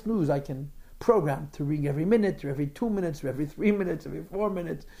 my snooze, I can program to ring every minute, or every 2 minutes, or every 3 minutes, every 4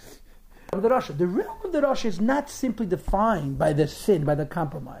 minutes. The realm of the Rasha is not simply defined by the sin, by the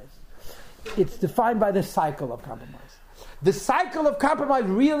compromise. It's defined by the cycle of compromise. The cycle of compromise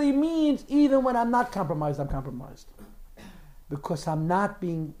really means even when I'm not compromised, I'm compromised. Because I'm not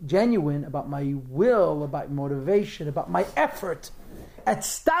being genuine about my will, about motivation, about my effort at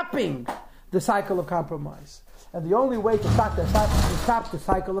stopping the cycle of compromise. And the only way to stop the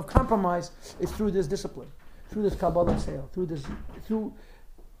cycle of compromise is through this discipline, through this Kabbalah sale, through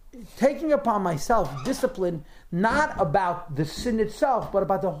taking upon myself discipline, not about the sin itself, but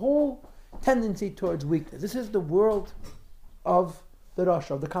about the whole tendency towards weakness. This is the world of the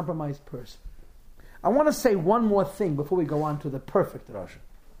Rasha, of the compromised person. I want to say one more thing before we go on to the perfect Rasha.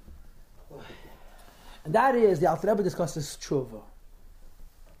 And that is, the Alter Rebbe discusses tshuva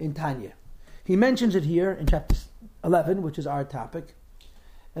in Tanya. He mentions it here in chapter 11, which is our topic.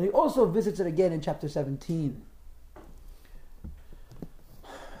 And he also visits it again in chapter 17.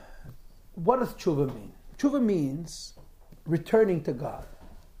 What does tshuva mean? Tshuva means returning to God.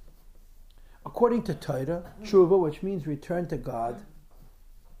 According to Torah, tshuva, which means return to God,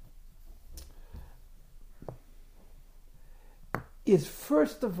 is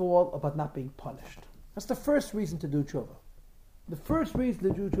first of all about not being punished. That's the first reason to do tshuva. The first reason to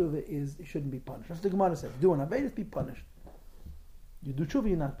do tshuva is you shouldn't be punished. That's what the Gemara says. Do an aveirus, be punished. You do tshuva,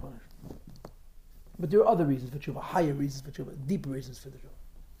 you're not punished. But there are other reasons for tshuva, higher reasons for tshuva, deeper reasons for the tshuva.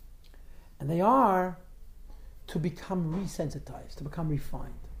 And they are to become resensitized, to become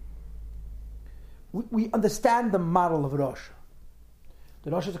refined. We understand the model of Rosh.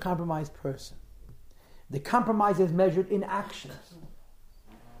 The Rosh is a compromised person. The compromise is measured in actions.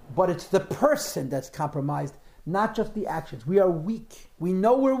 But it's the person that's compromised, not just the actions. We are weak. We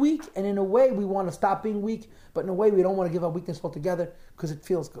know we're weak, and in a way we want to stop being weak, but in a way we don't want to give up weakness altogether because it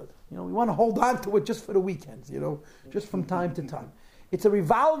feels good. You know, we want to hold on to it just for the weekends, you know, just from time to time. It's a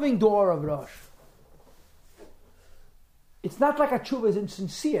revolving door of Rosh. It's not like a tshuva is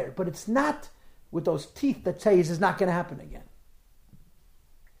insincere, but it's not with those teeth that say this is not going to happen again.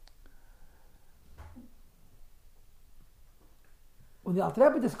 When the Alter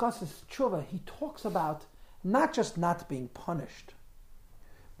Rebbe discusses tshuva, he talks about not just not being punished,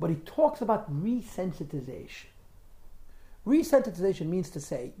 but he talks about resensitization. Resensitization means to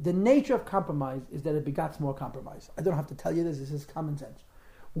say the nature of compromise is that it begots more compromise. I don't have to tell you this is common sense.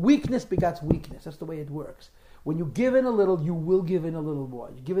 Weakness begots weakness. That's the way it works. When you give in a little, you will give in a little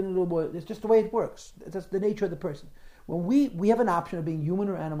more. You give in a little more. It's just the way it works. That's the nature of the person. When we have an option of being human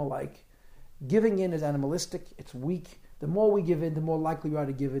or animal-like, giving in is animalistic. It's weak. The more we give in, the more likely we are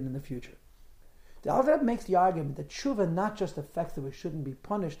to give in the future. The Alter Rebbe makes the argument that tshuva not just affects that we shouldn't be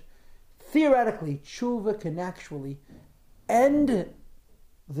punished. Theoretically, tshuva can actually end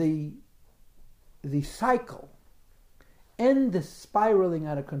the the cycle and the spiraling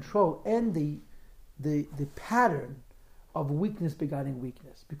out of control and the pattern of weakness begetting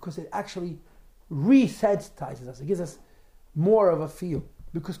weakness, because it actually resensitizes us. It gives us more of a feel,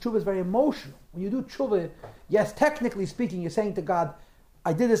 because tshuva is very emotional. When you do tshuva, yes, technically speaking, you're saying to God,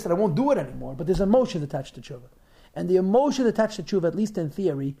 I did this and I won't do it anymore, but there's emotions attached to tshuva. And the emotion attached to tshuva, at least in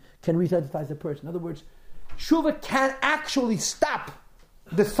theory, can resensitize the person. In other words, tshuva can actually stop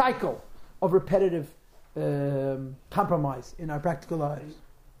the cycle of repetitive compromise in our practical lives.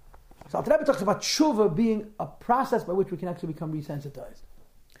 So Alter Rebbe talks about tshuva being a process by which we can actually become resensitized.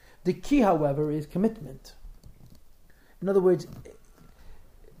 The key, however, is commitment. In other words,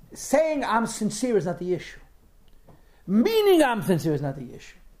 saying I'm sincere is not the issue. Meaning I'm sincere is not the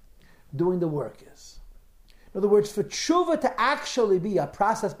issue. Doing the work is. In other words, for tshuva to actually be a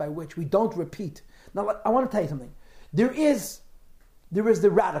process by which we don't repeat. Now, I want to tell you something. There is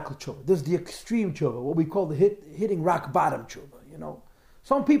the radical tshuva. There's the extreme tshuva, what we call the hitting rock bottom tshuva. You know,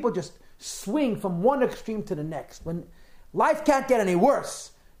 some people just swing from one extreme to the next. When life can't get any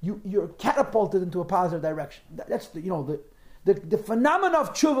worse, you're catapulted into a positive direction. That's the phenomenon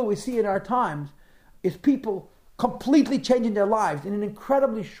of tshuva we see in our times is people completely changing their lives in an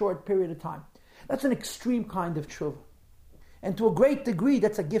incredibly short period of time. That's an extreme kind of tshuva. And to a great degree,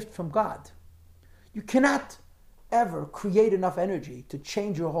 that's a gift from God. You cannot ever create enough energy to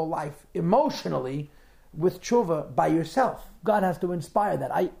change your whole life emotionally with tshuva by yourself. God has to inspire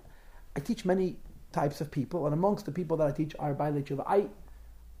that. I teach many types of people, and amongst the people that I teach are Baalei tshuva. I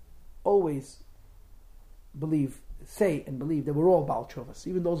always say and believe that we're all Baal tshuvas.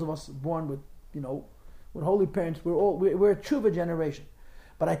 Even those of us born with holy parents, we're a tshuva generation.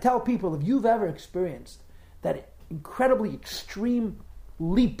 But I tell people, if you've ever experienced that incredibly extreme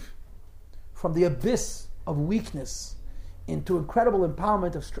leap from the abyss of weakness into incredible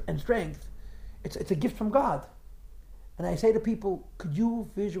empowerment and strength, it's a gift from God. And I say to people, could you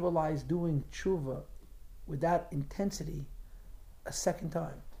visualize doing tshuva with that intensity a second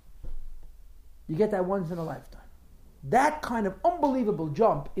time? You get that once in a lifetime. That kind of unbelievable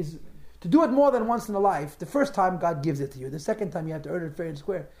jump is to do it more than once in a life. The first time God gives it to you. The second time you have to earn it fair and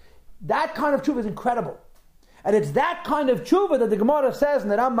square. That kind of tshuva is incredible. And it's that kind of tshuva that the Gemara says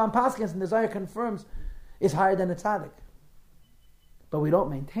and the Rambam Paskins and the Zohar confirms is higher than a tzaddik. But we don't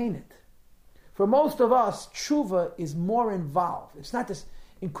maintain it. For most of us, tshuva is more involved. It's not this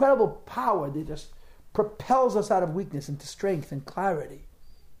incredible power that just propels us out of weakness into strength and clarity.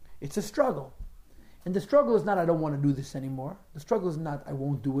 It's a struggle. And the struggle is not, I don't want to do this anymore. The struggle is not, I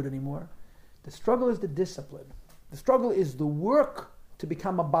won't do it anymore. The struggle is the discipline. The struggle is the work to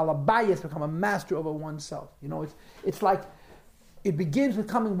become a balabayas, become a master over oneself. It's like, it begins with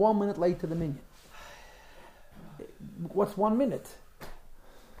coming 1 minute late to the minyan. What's 1 minute?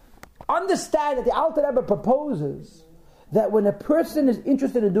 Understand that the Alter Rebbe proposes that when a person is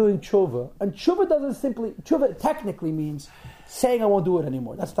interested in doing tshuva, and tshuva technically means saying I won't do it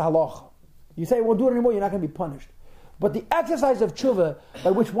anymore. That's the halacha. You say, I won't do it anymore, you're not going to be punished. But the exercise of tshuva,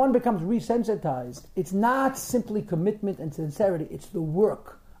 by which one becomes resensitized, it's not simply commitment and sincerity, it's the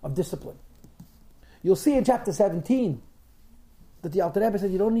work of discipline. You'll see in chapter 17 that the Alter Rebbe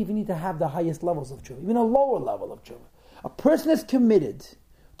says you don't even need to have the highest levels of tshuva, even a lower level of tshuva. A person is committed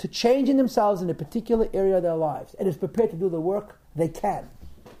to changing themselves in a particular area of their lives and is prepared to do the work, they can.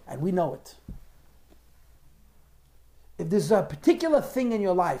 And we know it. If there's a particular thing in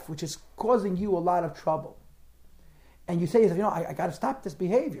your life which is causing you a lot of trouble, and you say, I got to stop this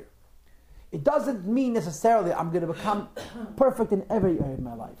behavior, it doesn't mean necessarily I'm going to become perfect in every area of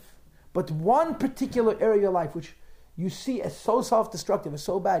my life. But one particular area of your life which you see as so self-destructive, as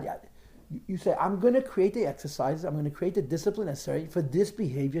so bad, you say, I'm going to create the exercises, I'm going to create the discipline necessary for this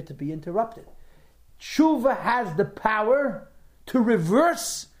behavior to be interrupted. Tshuva has the power to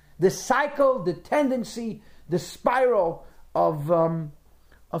reverse the cycle, the tendency, the spiral of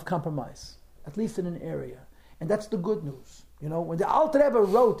compromise, at least in an area. And that's the good news. When the Alter Rebbe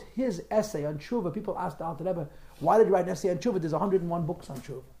wrote his essay on tshuva, people asked the Alter Rebbe, why did he write an essay on tshuva? There's 101 books on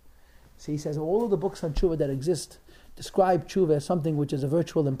tshuva. So he says, all of the books on tshuva that exist describe tshuva as something which is a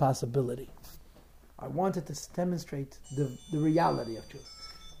virtual impossibility. I wanted to demonstrate the reality of tshuva.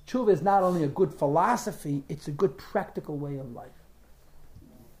 Tshuva is not only a good philosophy, it's a good practical way of life.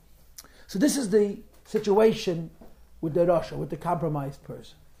 So this is the situation with the Rasha, with the compromised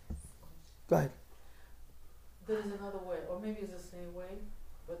person. Go ahead. There is another way, or maybe it's the same way,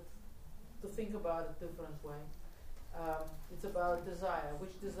 but to think about it different way. It's about desire.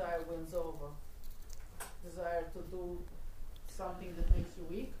 Which desire wins over? Desire to do something that makes you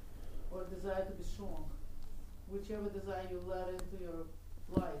weak, or desire to be strong? Whichever desire you let into your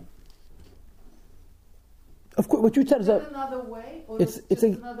life Of course, what you said is Is that another way, or it's just a-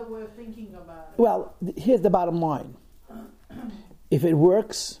 another way of thinking about it? well. Here's the bottom line: if it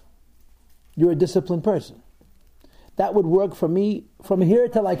works, you're a disciplined person. That would work for me from here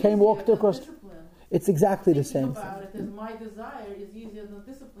till I came walked across. Discipline. It's exactly the Thinking same thing. about it as my desire is easier than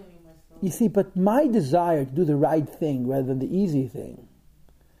disciplining myself. You see, but my desire to do the right thing rather than the easy thing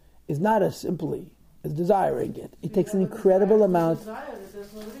is not as simply as desiring it. It takes an incredible amount. Desire it,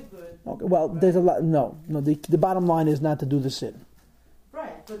 that's already good. Okay, well, there's a lot. No. The bottom line is not to do the sin.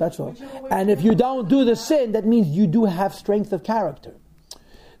 Right. But That's all. whichever way And if you don't do the sin, that means you do have strength of character.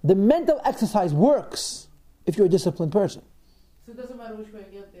 The mental exercise works if you're a disciplined person. So it doesn't matter which way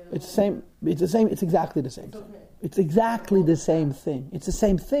I get there. It's the same. It's the same. It's exactly the same It's thing. okay. It's exactly the same thing. It's the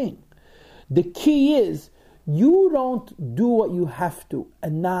same thing. The key is you don't do what you have to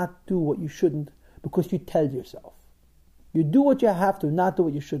and not do what you shouldn't because you tell yourself. You do what you have to, not do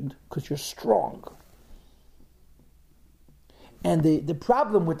what you shouldn't because you're strong. And the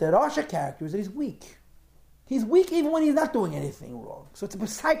problem with the Rasha character is that he's weak. He's weak even when he's not doing anything wrong. So it's a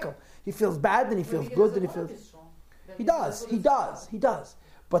cycle. He feels bad, then he feels good, then he feels... He does.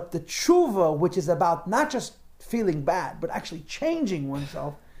 But the tshuva, which is about not just feeling bad, but actually changing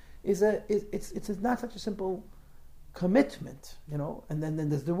oneself, it's not such a simple commitment, And then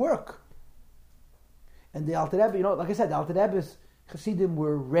there's the work. And the Alter Rebbe, like I said, the Alter Rebbe's Chassidim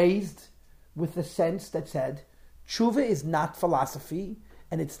were raised with the sense that said, tshuva is not philosophy,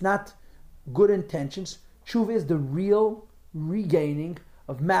 and it's not good intentions. Tshuva is the real regaining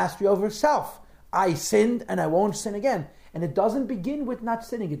of mastery over self. I sinned and I won't sin again. And it doesn't begin with not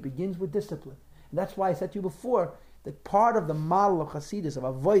sinning, it begins with discipline. And that's why I said to you before that part of the model of Chassidus, of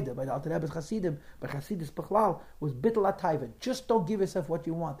Avodah, by the Alter Rebbe's Chassidim, by Chassidus Bechlal, was bittul atayva. Just don't give yourself what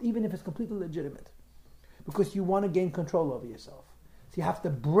you want, even if it's completely legitimate. Because you want to gain control over yourself. So you have to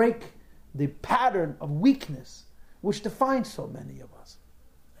break the pattern of weakness which defines so many of us.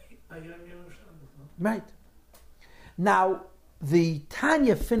 Right. Now, the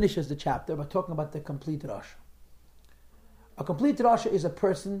Tanya finishes the chapter by talking about the complete Rasha. A complete Rasha is a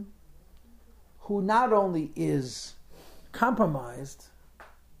person who not only is compromised,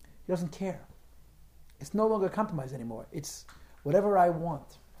 he doesn't care. It's no longer compromise anymore. It's whatever I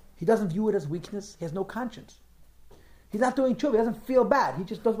want. He doesn't view it as weakness. He has no conscience. He's not doing tshuva. He doesn't feel bad. He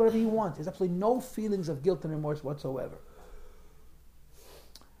just does whatever he wants. There's absolutely no feelings of guilt and remorse whatsoever.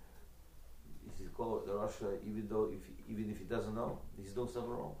 He's called the Rasha, even if he doesn't know, he's doing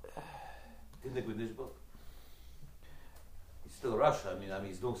something wrong. He's still a Rasha. I mean,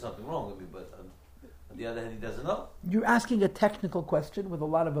 he's doing something wrong. But on the other hand, he doesn't know. You're asking a technical question with a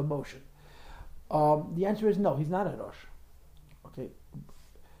lot of emotion. The answer is no. He's not a Rasha. Okay,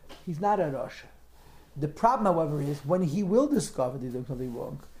 he's not a Rasha. The problem, however, is when he will discover that he's doing something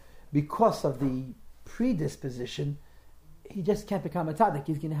wrong, because of the predisposition, he just can't become a tzaddik.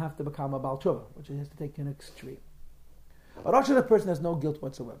 He's going to have to become a Baal Tshuva, which he has to take an extreme. A Rasha is a person who has no guilt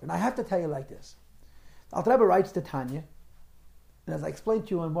whatsoever. And I have to tell you like this. Alter Rebbe writes to Tanya, and as I explained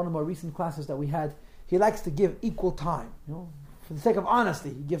to you in one of the more recent classes that we had, he likes to give equal time. For the sake of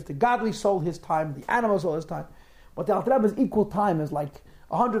honesty, he gives the godly soul his time, the animal soul his time. But the Alter Rebbe's equal time is like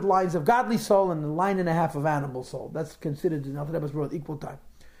 100 lines of godly soul and a line and a half of animal soul. That's considered in Alter Rebbe's world equal time.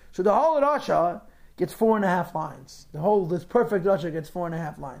 So the whole Rasha gets 4.5 lines. This perfect Rasha gets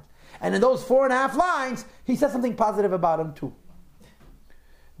 4.5 lines. And in those 4.5 lines, he says something positive about him too.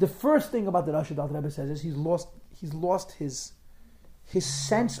 The first thing about the Rasha the Alter Rebbe says is he's lost his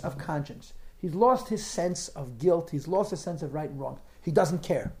sense of conscience. He's lost his sense of guilt. He's lost his sense of right and wrong. He doesn't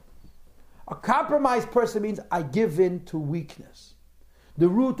care. A compromised person means I give in to weakness. The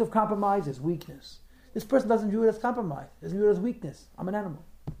root of compromise is weakness. This person doesn't view it as compromise. Doesn't view it as weakness. I'm an animal.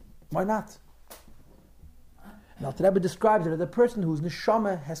 Why not? And Alter Rebbe describes it as a person whose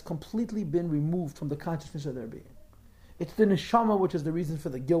neshama has completely been removed from the consciousness of their being. It's the neshama which is the reason for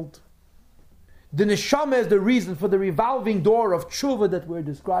the guilt. The neshama is the reason for the revolving door of tshuva that we're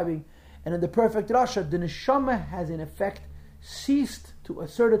describing. And in the perfect Rasha, the neshama has in effect ceased to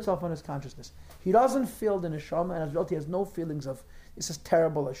assert itself on his consciousness. He doesn't feel the neshama, and as a result he has no feelings of, this is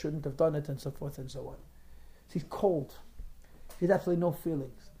terrible, I shouldn't have done it, and so forth and so on. He's cold. He has absolutely no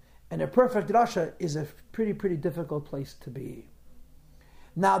feelings. And a perfect Rasha is a pretty difficult place to be.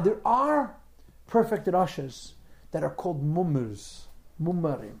 Now there are perfect Rashas that are called mummers,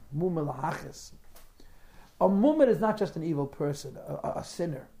 mummarim, mummalahachis. A mummer is not just an evil person, a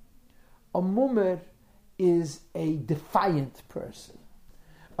sinner. A mummer is a defiant person.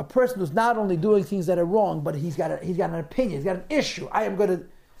 A person who's not only doing things that are wrong, but he's got an opinion, he's got an issue. I am going to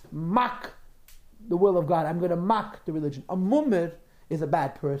mock the will of God. I'm going to mock the religion. A mummer is a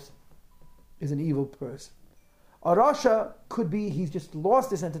bad person, is an evil person. A Rasha could be he's just lost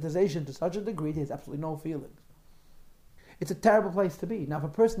this sensitization to such a degree that he has absolutely no feelings. It's a terrible place to be. Now, if a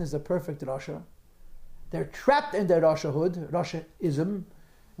person is a perfect Rasha, they're trapped in their Rashahood, Rashaism,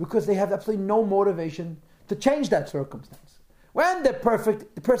 because they have absolutely no motivation to change that circumstance. When they're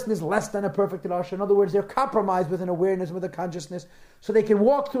perfect, the person is less than a perfect Rasha. In other words, they're compromised with an awareness, with a consciousness, so they can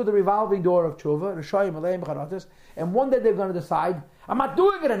walk through the revolving door of Tshuva, Rishayim, Aleim, Charatas, and one day they're going to decide, I'm not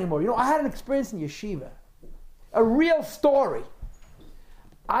doing it anymore. I had an experience in yeshiva, a real story.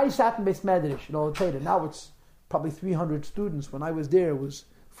 I sat in Beis Medrash, I'll tell you, now it's probably 300 students. When I was there, it was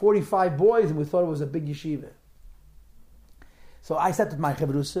 45 boys, and we thought it was a big yeshiva. So I sat with my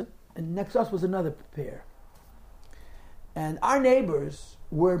chavrusa, and next to us was another pair. And our neighbors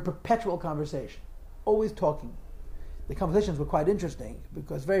were in perpetual conversation, always talking. The conversations were quite interesting,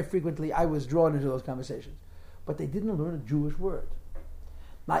 because very frequently I was drawn into those conversations. But they didn't learn a Jewish word.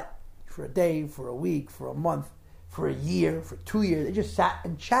 Not for a day, for a week, for a month, for a year, for 2 years. They just sat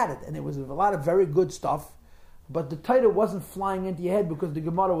and chatted, and it was a lot of very good stuff. But the title wasn't flying into your head because the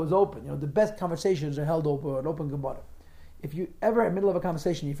Gemara was open. The best conversations are held over an open Gemara. If you ever, in the middle of a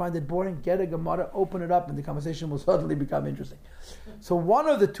conversation, you find it boring, get a Gemara, open it up, and the conversation will suddenly become interesting. So one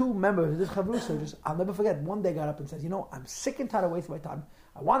of the two members of this Chavrusa, I'll never forget, one day got up and says, I'm sick and tired of wasting my time.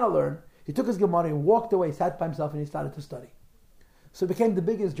 I want to learn. He took his Gemara and walked away, sat by himself, and he started to study. So it became the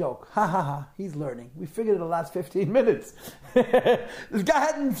biggest joke. Ha ha ha, he's learning. We figured it in the last 15 minutes. This guy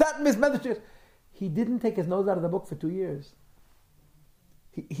hadn't sat in his meditation. He didn't take his nose out of the book for 2 years.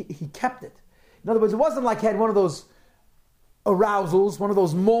 He kept it. In other words, it wasn't like he had one of those arousals, one of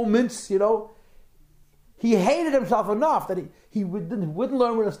those moments, He hated himself enough that he wouldn't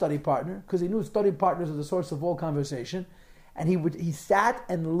learn with a study partner, because he knew study partners are the source of all conversation. And he sat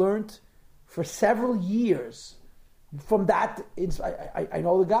and learned for several years from that. I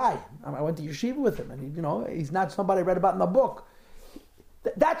know the guy. I went to yeshiva with him, and he's not somebody I read about in the book.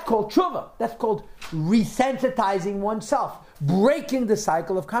 That's called tshuva. That's called resensitizing oneself, breaking the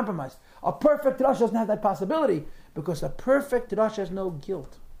cycle of compromise. A perfect Rosh doesn't have that possibility, because a perfect Rosh has no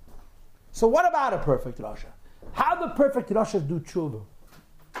guilt. So what about a perfect Rosh? How do perfect Roshas do tshuva?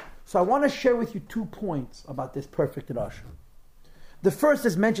 So I want to share with you 2 points about this perfect Rosh. The first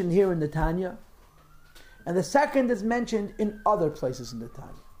is mentioned here in the Tanya, and the second is mentioned in other places in the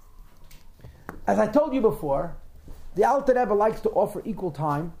Tanya. As I told you before, the Alter Rebbe likes to offer equal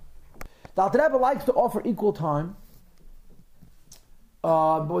time. The Alter Rebbe likes to offer equal time.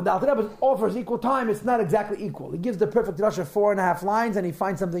 But when the Alter Rebbe offers equal time, it's not exactly equal. He gives the perfect Rasha 4.5 lines, and he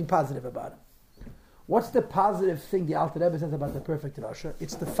finds something positive about it. What's the positive thing the Alter Rebbe says about the perfect Rasha?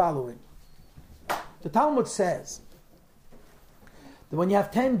 It's the following. The Talmud says that when you have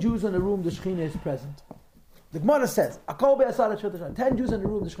 10 Jews in a room, the Shekhinah is present. The Gemara says, 10 Jews in a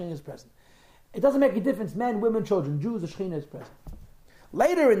room, the Shekhinah is present. It doesn't make a difference, men, women, children, Jews, the Shekhinah is present.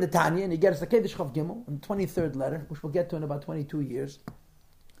 Later in the Tanya, and he gets the Kedesh Chav Gimel, in the 23rd letter, which we'll get to in about 22 years,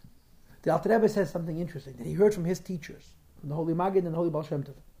 the Alter Rebbe says something interesting, that he heard from his teachers, from the Holy Maggid and the Holy Baal Shem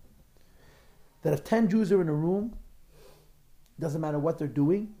Tov, that if 10 Jews are in a room, doesn't matter what they're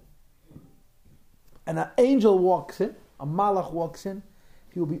doing, and an angel walks in, a malach walks in,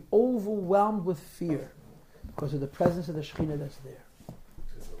 he will be overwhelmed with fear because of the presence of the Shekhinah that's there.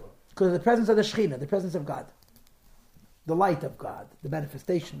 Because of the presence of the Shekhinah, the presence of God, the light of God, the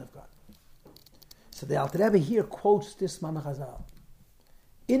manifestation of God. So the Alter Rebbe here quotes this Mamach Hazal,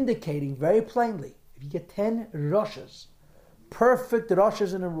 indicating very plainly, if you get 10 Roshas, perfect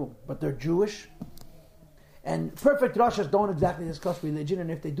Roshas in a room, but they're Jewish, and perfect Roshas don't exactly discuss religion, and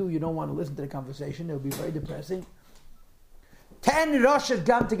if they do, you don't want to listen to the conversation, it will be very depressing. 10 Roshas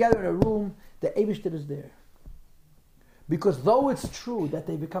come together in a room, the Eibishter is there. Because though it's true that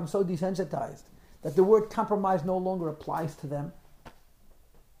they become so desensitized that the word compromise no longer applies to them,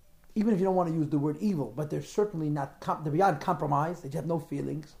 even if you don't want to use the word evil, but they're certainly not, they're beyond compromise, they have no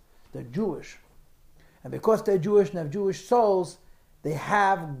feelings, they're Jewish. And because they're Jewish and have Jewish souls, they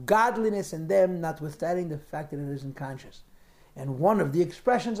have godliness in them, notwithstanding the fact that it isn't conscious. And one of the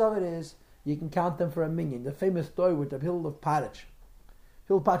expressions of it is, you can count them for a minion. The famous story with the Hill of Parich.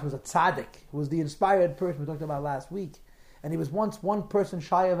 Hill of Parich was a tzaddik, who was the inspired person we talked about last week. And he was once one person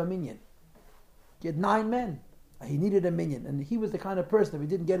shy of a minion. He had 9 men. He needed a minion. And he was the kind of person, if he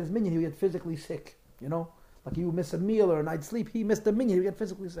didn't get his minion, he would get physically sick. Like he would miss a meal or a night's sleep. He missed a minion, he would get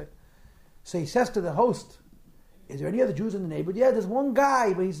physically sick. So he says to the host, is there any other Jews in the neighborhood? Yeah, there's one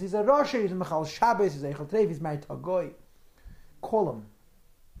guy, but he's a Rosh, he's a Mechal Shabbos, he's a Eichel Treif, he's married to a Goy. Call him.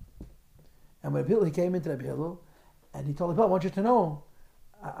 And when he came into Rabbi Hillel, and he told him, I want you to know,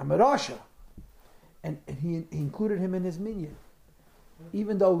 I'm a Rosh. And he included him in his minyan.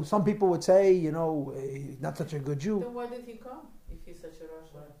 Even though some people would say, he's not such a good Jew. Then why did he come if he's such a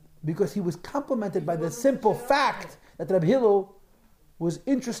Rasha? Because he was complimented by the simple fact that Rabbi Hillel was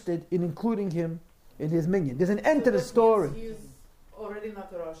interested in including him in his minyan. There's an end to the story. He's already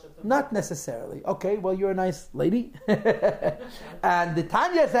not a Rasha. Not necessarily. Okay, well, you're a nice lady. And the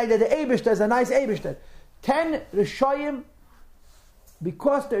Tanya said that the Eibishter is a nice Eibishter. 10 Rishoyim,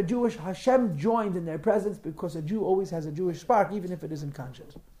 because they're Jewish, Hashem joined in their presence, because a Jew always has a Jewish spark, even if it isn't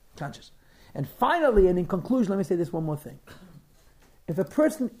conscious. And finally, and in conclusion, let me say this one more thing. If a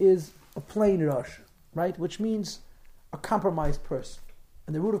person is a plain Rosh, right, which means a compromised person,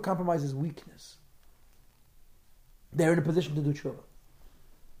 and the root of compromise is weakness, they're in a position to do tshuva.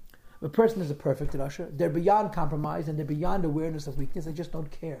 If a person is a perfect Rosh, they're beyond compromise and they're beyond awareness of weakness, they just don't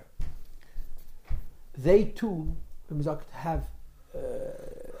care. They too have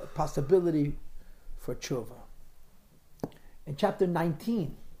a possibility for tshuva. In chapter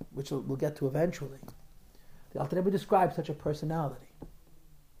 19, which we'll get to eventually, the Alter Rebbe describes such a personality.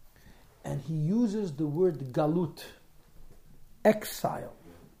 And he uses the word galut, exile.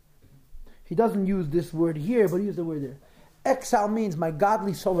 He doesn't use this word here, but he uses the word there. Exile means my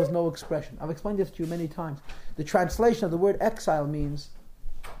godly soul has no expression. I've explained this to you many times. The translation of the word exile means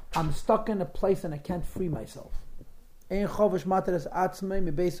I'm stuck in a place and I can't free myself. A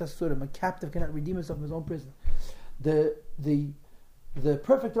captive cannot redeem himself from his own prison. The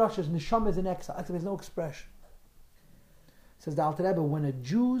perfect Rosh's neshama is in exile. There's no expression. Says the Alter Rebbe, when a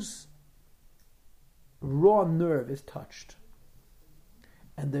Jew's raw nerve is touched,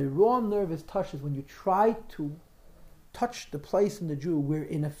 and the raw nerve is touched is when you try to touch the place in the Jew where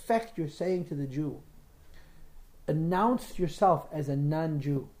in effect you're saying to the Jew, announce yourself as a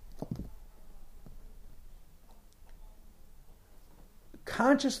non-Jew.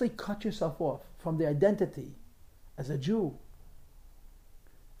 Consciously cut yourself off from the identity as a Jew.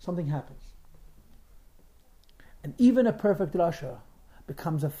 Something happens. And even a perfect Rasha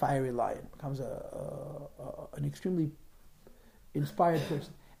becomes a fiery lion, becomes an extremely inspired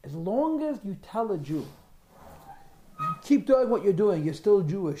person. As long as you tell a Jew, keep doing what you're doing, you're still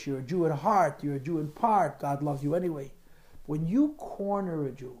Jewish, you're a Jew at heart, you're a Jew in part, God loves you anyway. When you corner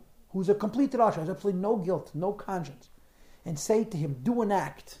a Jew who's a complete Rasha, has absolutely no guilt, no conscience, and say to him, do an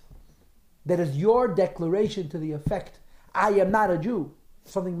act that is your declaration to the effect, I am not a Jew,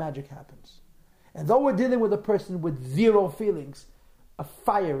 something magic happens. And though we're dealing with a person with zero feelings, a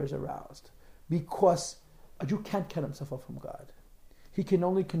fire is aroused, because a Jew can't cut himself off from God. He can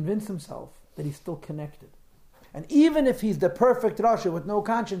only convince himself that he's still connected. And even if he's the perfect Rasha with no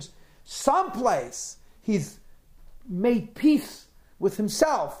conscience, someplace he's made peace with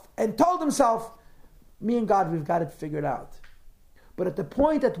himself and told himself, me and God, we've got it figured out. But at the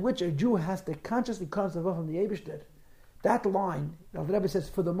point at which a Jew has to consciously cut himself off from the Eibishter, that line, the Rebbe says,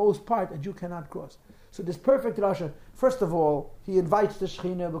 for the most part, a Jew cannot cross. So this perfect Rasha, first of all, he invites the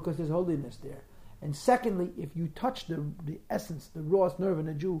Shekhinah because there's holiness there. And secondly, if you touch the essence, the rawest nerve in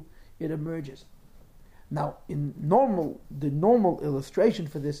a Jew, it emerges. Now, the normal illustration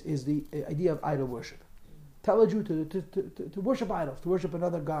for this is the idea of idol worship. Tell a Jew to worship idols, to worship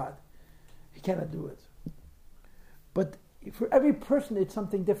another god. He cannot do it. But for every person, it's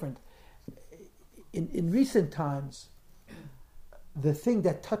something different. In recent times, the thing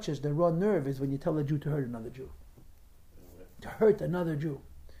that touches the raw nerve is when you tell a Jew to hurt another Jew. To hurt another Jew.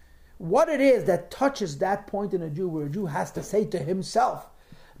 What it is that touches that point in a Jew where a Jew has to say to himself,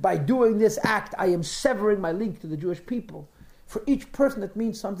 by doing this act, I am severing my link to the Jewish people. For each person, it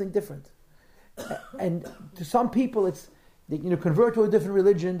means something different. And to some people, they convert to a different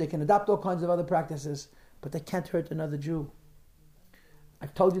religion, they can adopt all kinds of other practices, but they can't hurt another Jew.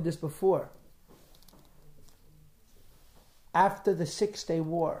 I've told you this before. After the 6-Day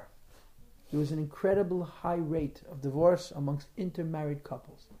War, there was an incredible high rate of divorce amongst intermarried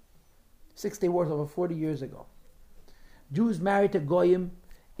couples. 6-Day War was over 40 years ago. Jews married to Goyim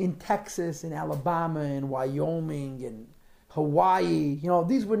in Texas, in Alabama, in Wyoming, in Hawaii.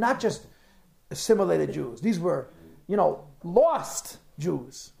 These were not just assimilated Jews. These were, lost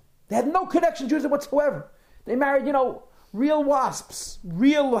Jews. They had no connection to Jews whatsoever. They married, real wasps,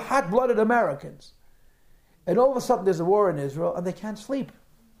 real hot-blooded Americans. And all of a sudden there's a war in Israel and they can't sleep.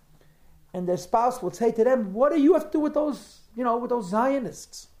 And their spouse will say to them, what do you have to do with those, with those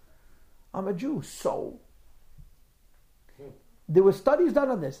Zionists? I'm a Jew, so. There were studies done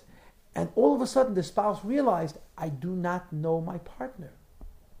on this. And all of a sudden the spouse realized, I do not know my partner.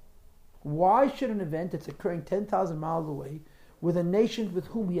 Why should an event that's occurring 10,000 miles away with a nation with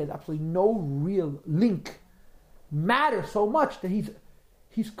whom he has absolutely no real link matter so much that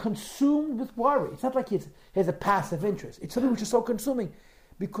He's consumed with worry. It's not like he has a passive interest. It's something which is so consuming.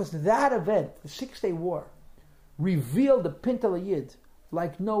 Because that event, the 6-Day War, revealed the Pintel Yid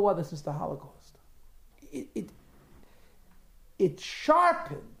like no other since the Holocaust. It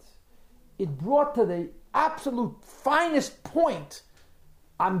sharpened, it brought to the absolute finest point,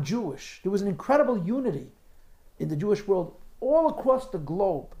 I'm Jewish. There was an incredible unity in the Jewish world all across the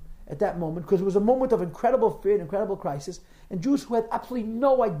globe at that moment, because it was a moment of incredible fear and incredible crisis, and Jews who had absolutely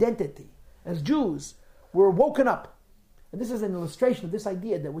no identity as Jews were woken up. And this is an illustration of this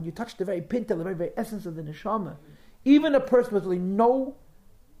idea that when you touch the very pintel, the very, very essence of the neshama, even a person with really no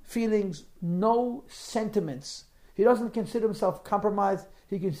feelings, no sentiments, he doesn't consider himself compromised,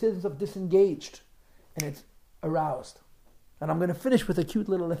 he considers himself disengaged, and it's aroused. And I'm going to finish with a cute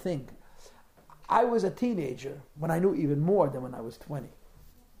little thing. I was a teenager when I knew even more than when I was 20.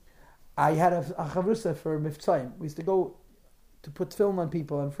 I had a chavrusa for Miftzayim. We used to go to put film on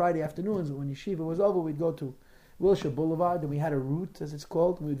people on Friday afternoons. When yeshiva was over, we'd go to Wilshire Boulevard, and we had a route, as it's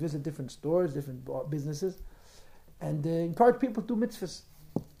called. And we'd visit different stores, different businesses, and encourage people to do mitzvahs.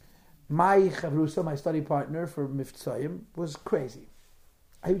 My chavrusa, my study partner for Miftzayim, was crazy.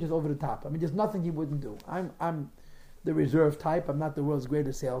 He was just over the top. I mean, there's nothing he wouldn't do. I'm the reserve type. I'm not the world's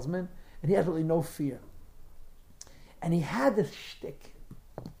greatest salesman. And he had really no fear. And he had this shtick,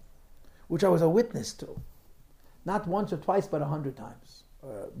 which I was a witness to. Not once or twice, but 100 times.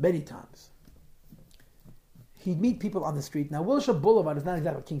 Many times. He'd meet people on the street. Now, Wilshire Boulevard is not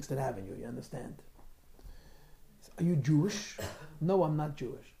exactly Kingston Avenue, you understand? Are you Jewish? No, I'm not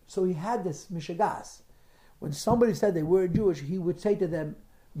Jewish. So he had this mishagas. When somebody said they were Jewish, he would say to them,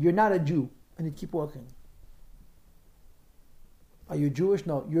 you're not a Jew. And he'd keep walking. Are you Jewish?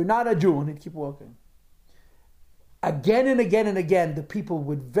 No, you're not a Jew. And he'd keep walking. Again and again and again, the people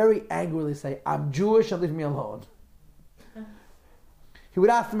would very angrily say, I'm Jewish and leave me alone. He would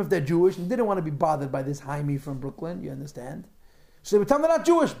ask them if they're Jewish, and didn't want to be bothered by this Jaime from Brooklyn, you understand? So they would tell them they're not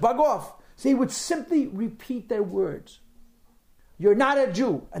Jewish, bug off. So he would simply repeat their words. You're not a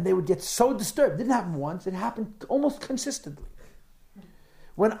Jew. And they would get so disturbed. It didn't happen once, it happened almost consistently.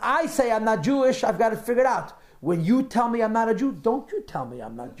 When I say I'm not Jewish, I've got it figured out. When you tell me I'm not a Jew, don't you tell me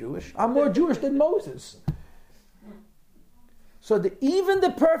I'm not Jewish. I'm more Jewish than Moses. So even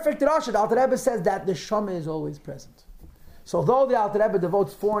the perfect Rasha, the Alter Rebbe says that the Shama is always present. So although the Alter Rebbe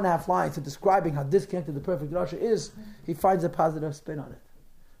devotes 4.5 lines to describing how disconnected the perfect Rasha is, he finds a positive spin on it.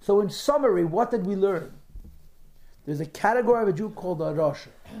 So in summary, what did we learn? There's a category of a Jew called a Rasha.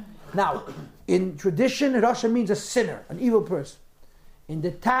 Now, in tradition, Rasha means a sinner, an evil person. In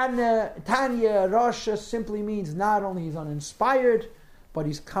the Tanya, Rasha simply means not only he's uninspired, but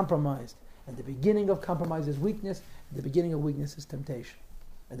he's compromised. And the beginning of compromise is weakness, and the beginning of weakness is temptation.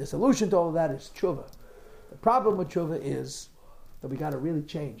 And the solution to all of that is tshuva. The problem with tshuva is that we got to really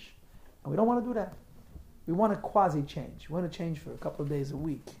change. And we don't want to do that. We want to quasi-change. We want to change for a couple of days a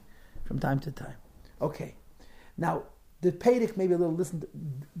week, from time to time. Okay. Now, the Pedic may be a little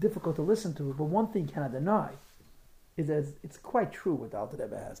difficult to listen to, but one thing you cannot deny is that it's quite true what the Alter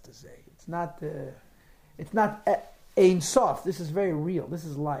Rebbe has to say. It's not Ein Sof. This is very real. This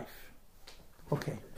is life. Okay.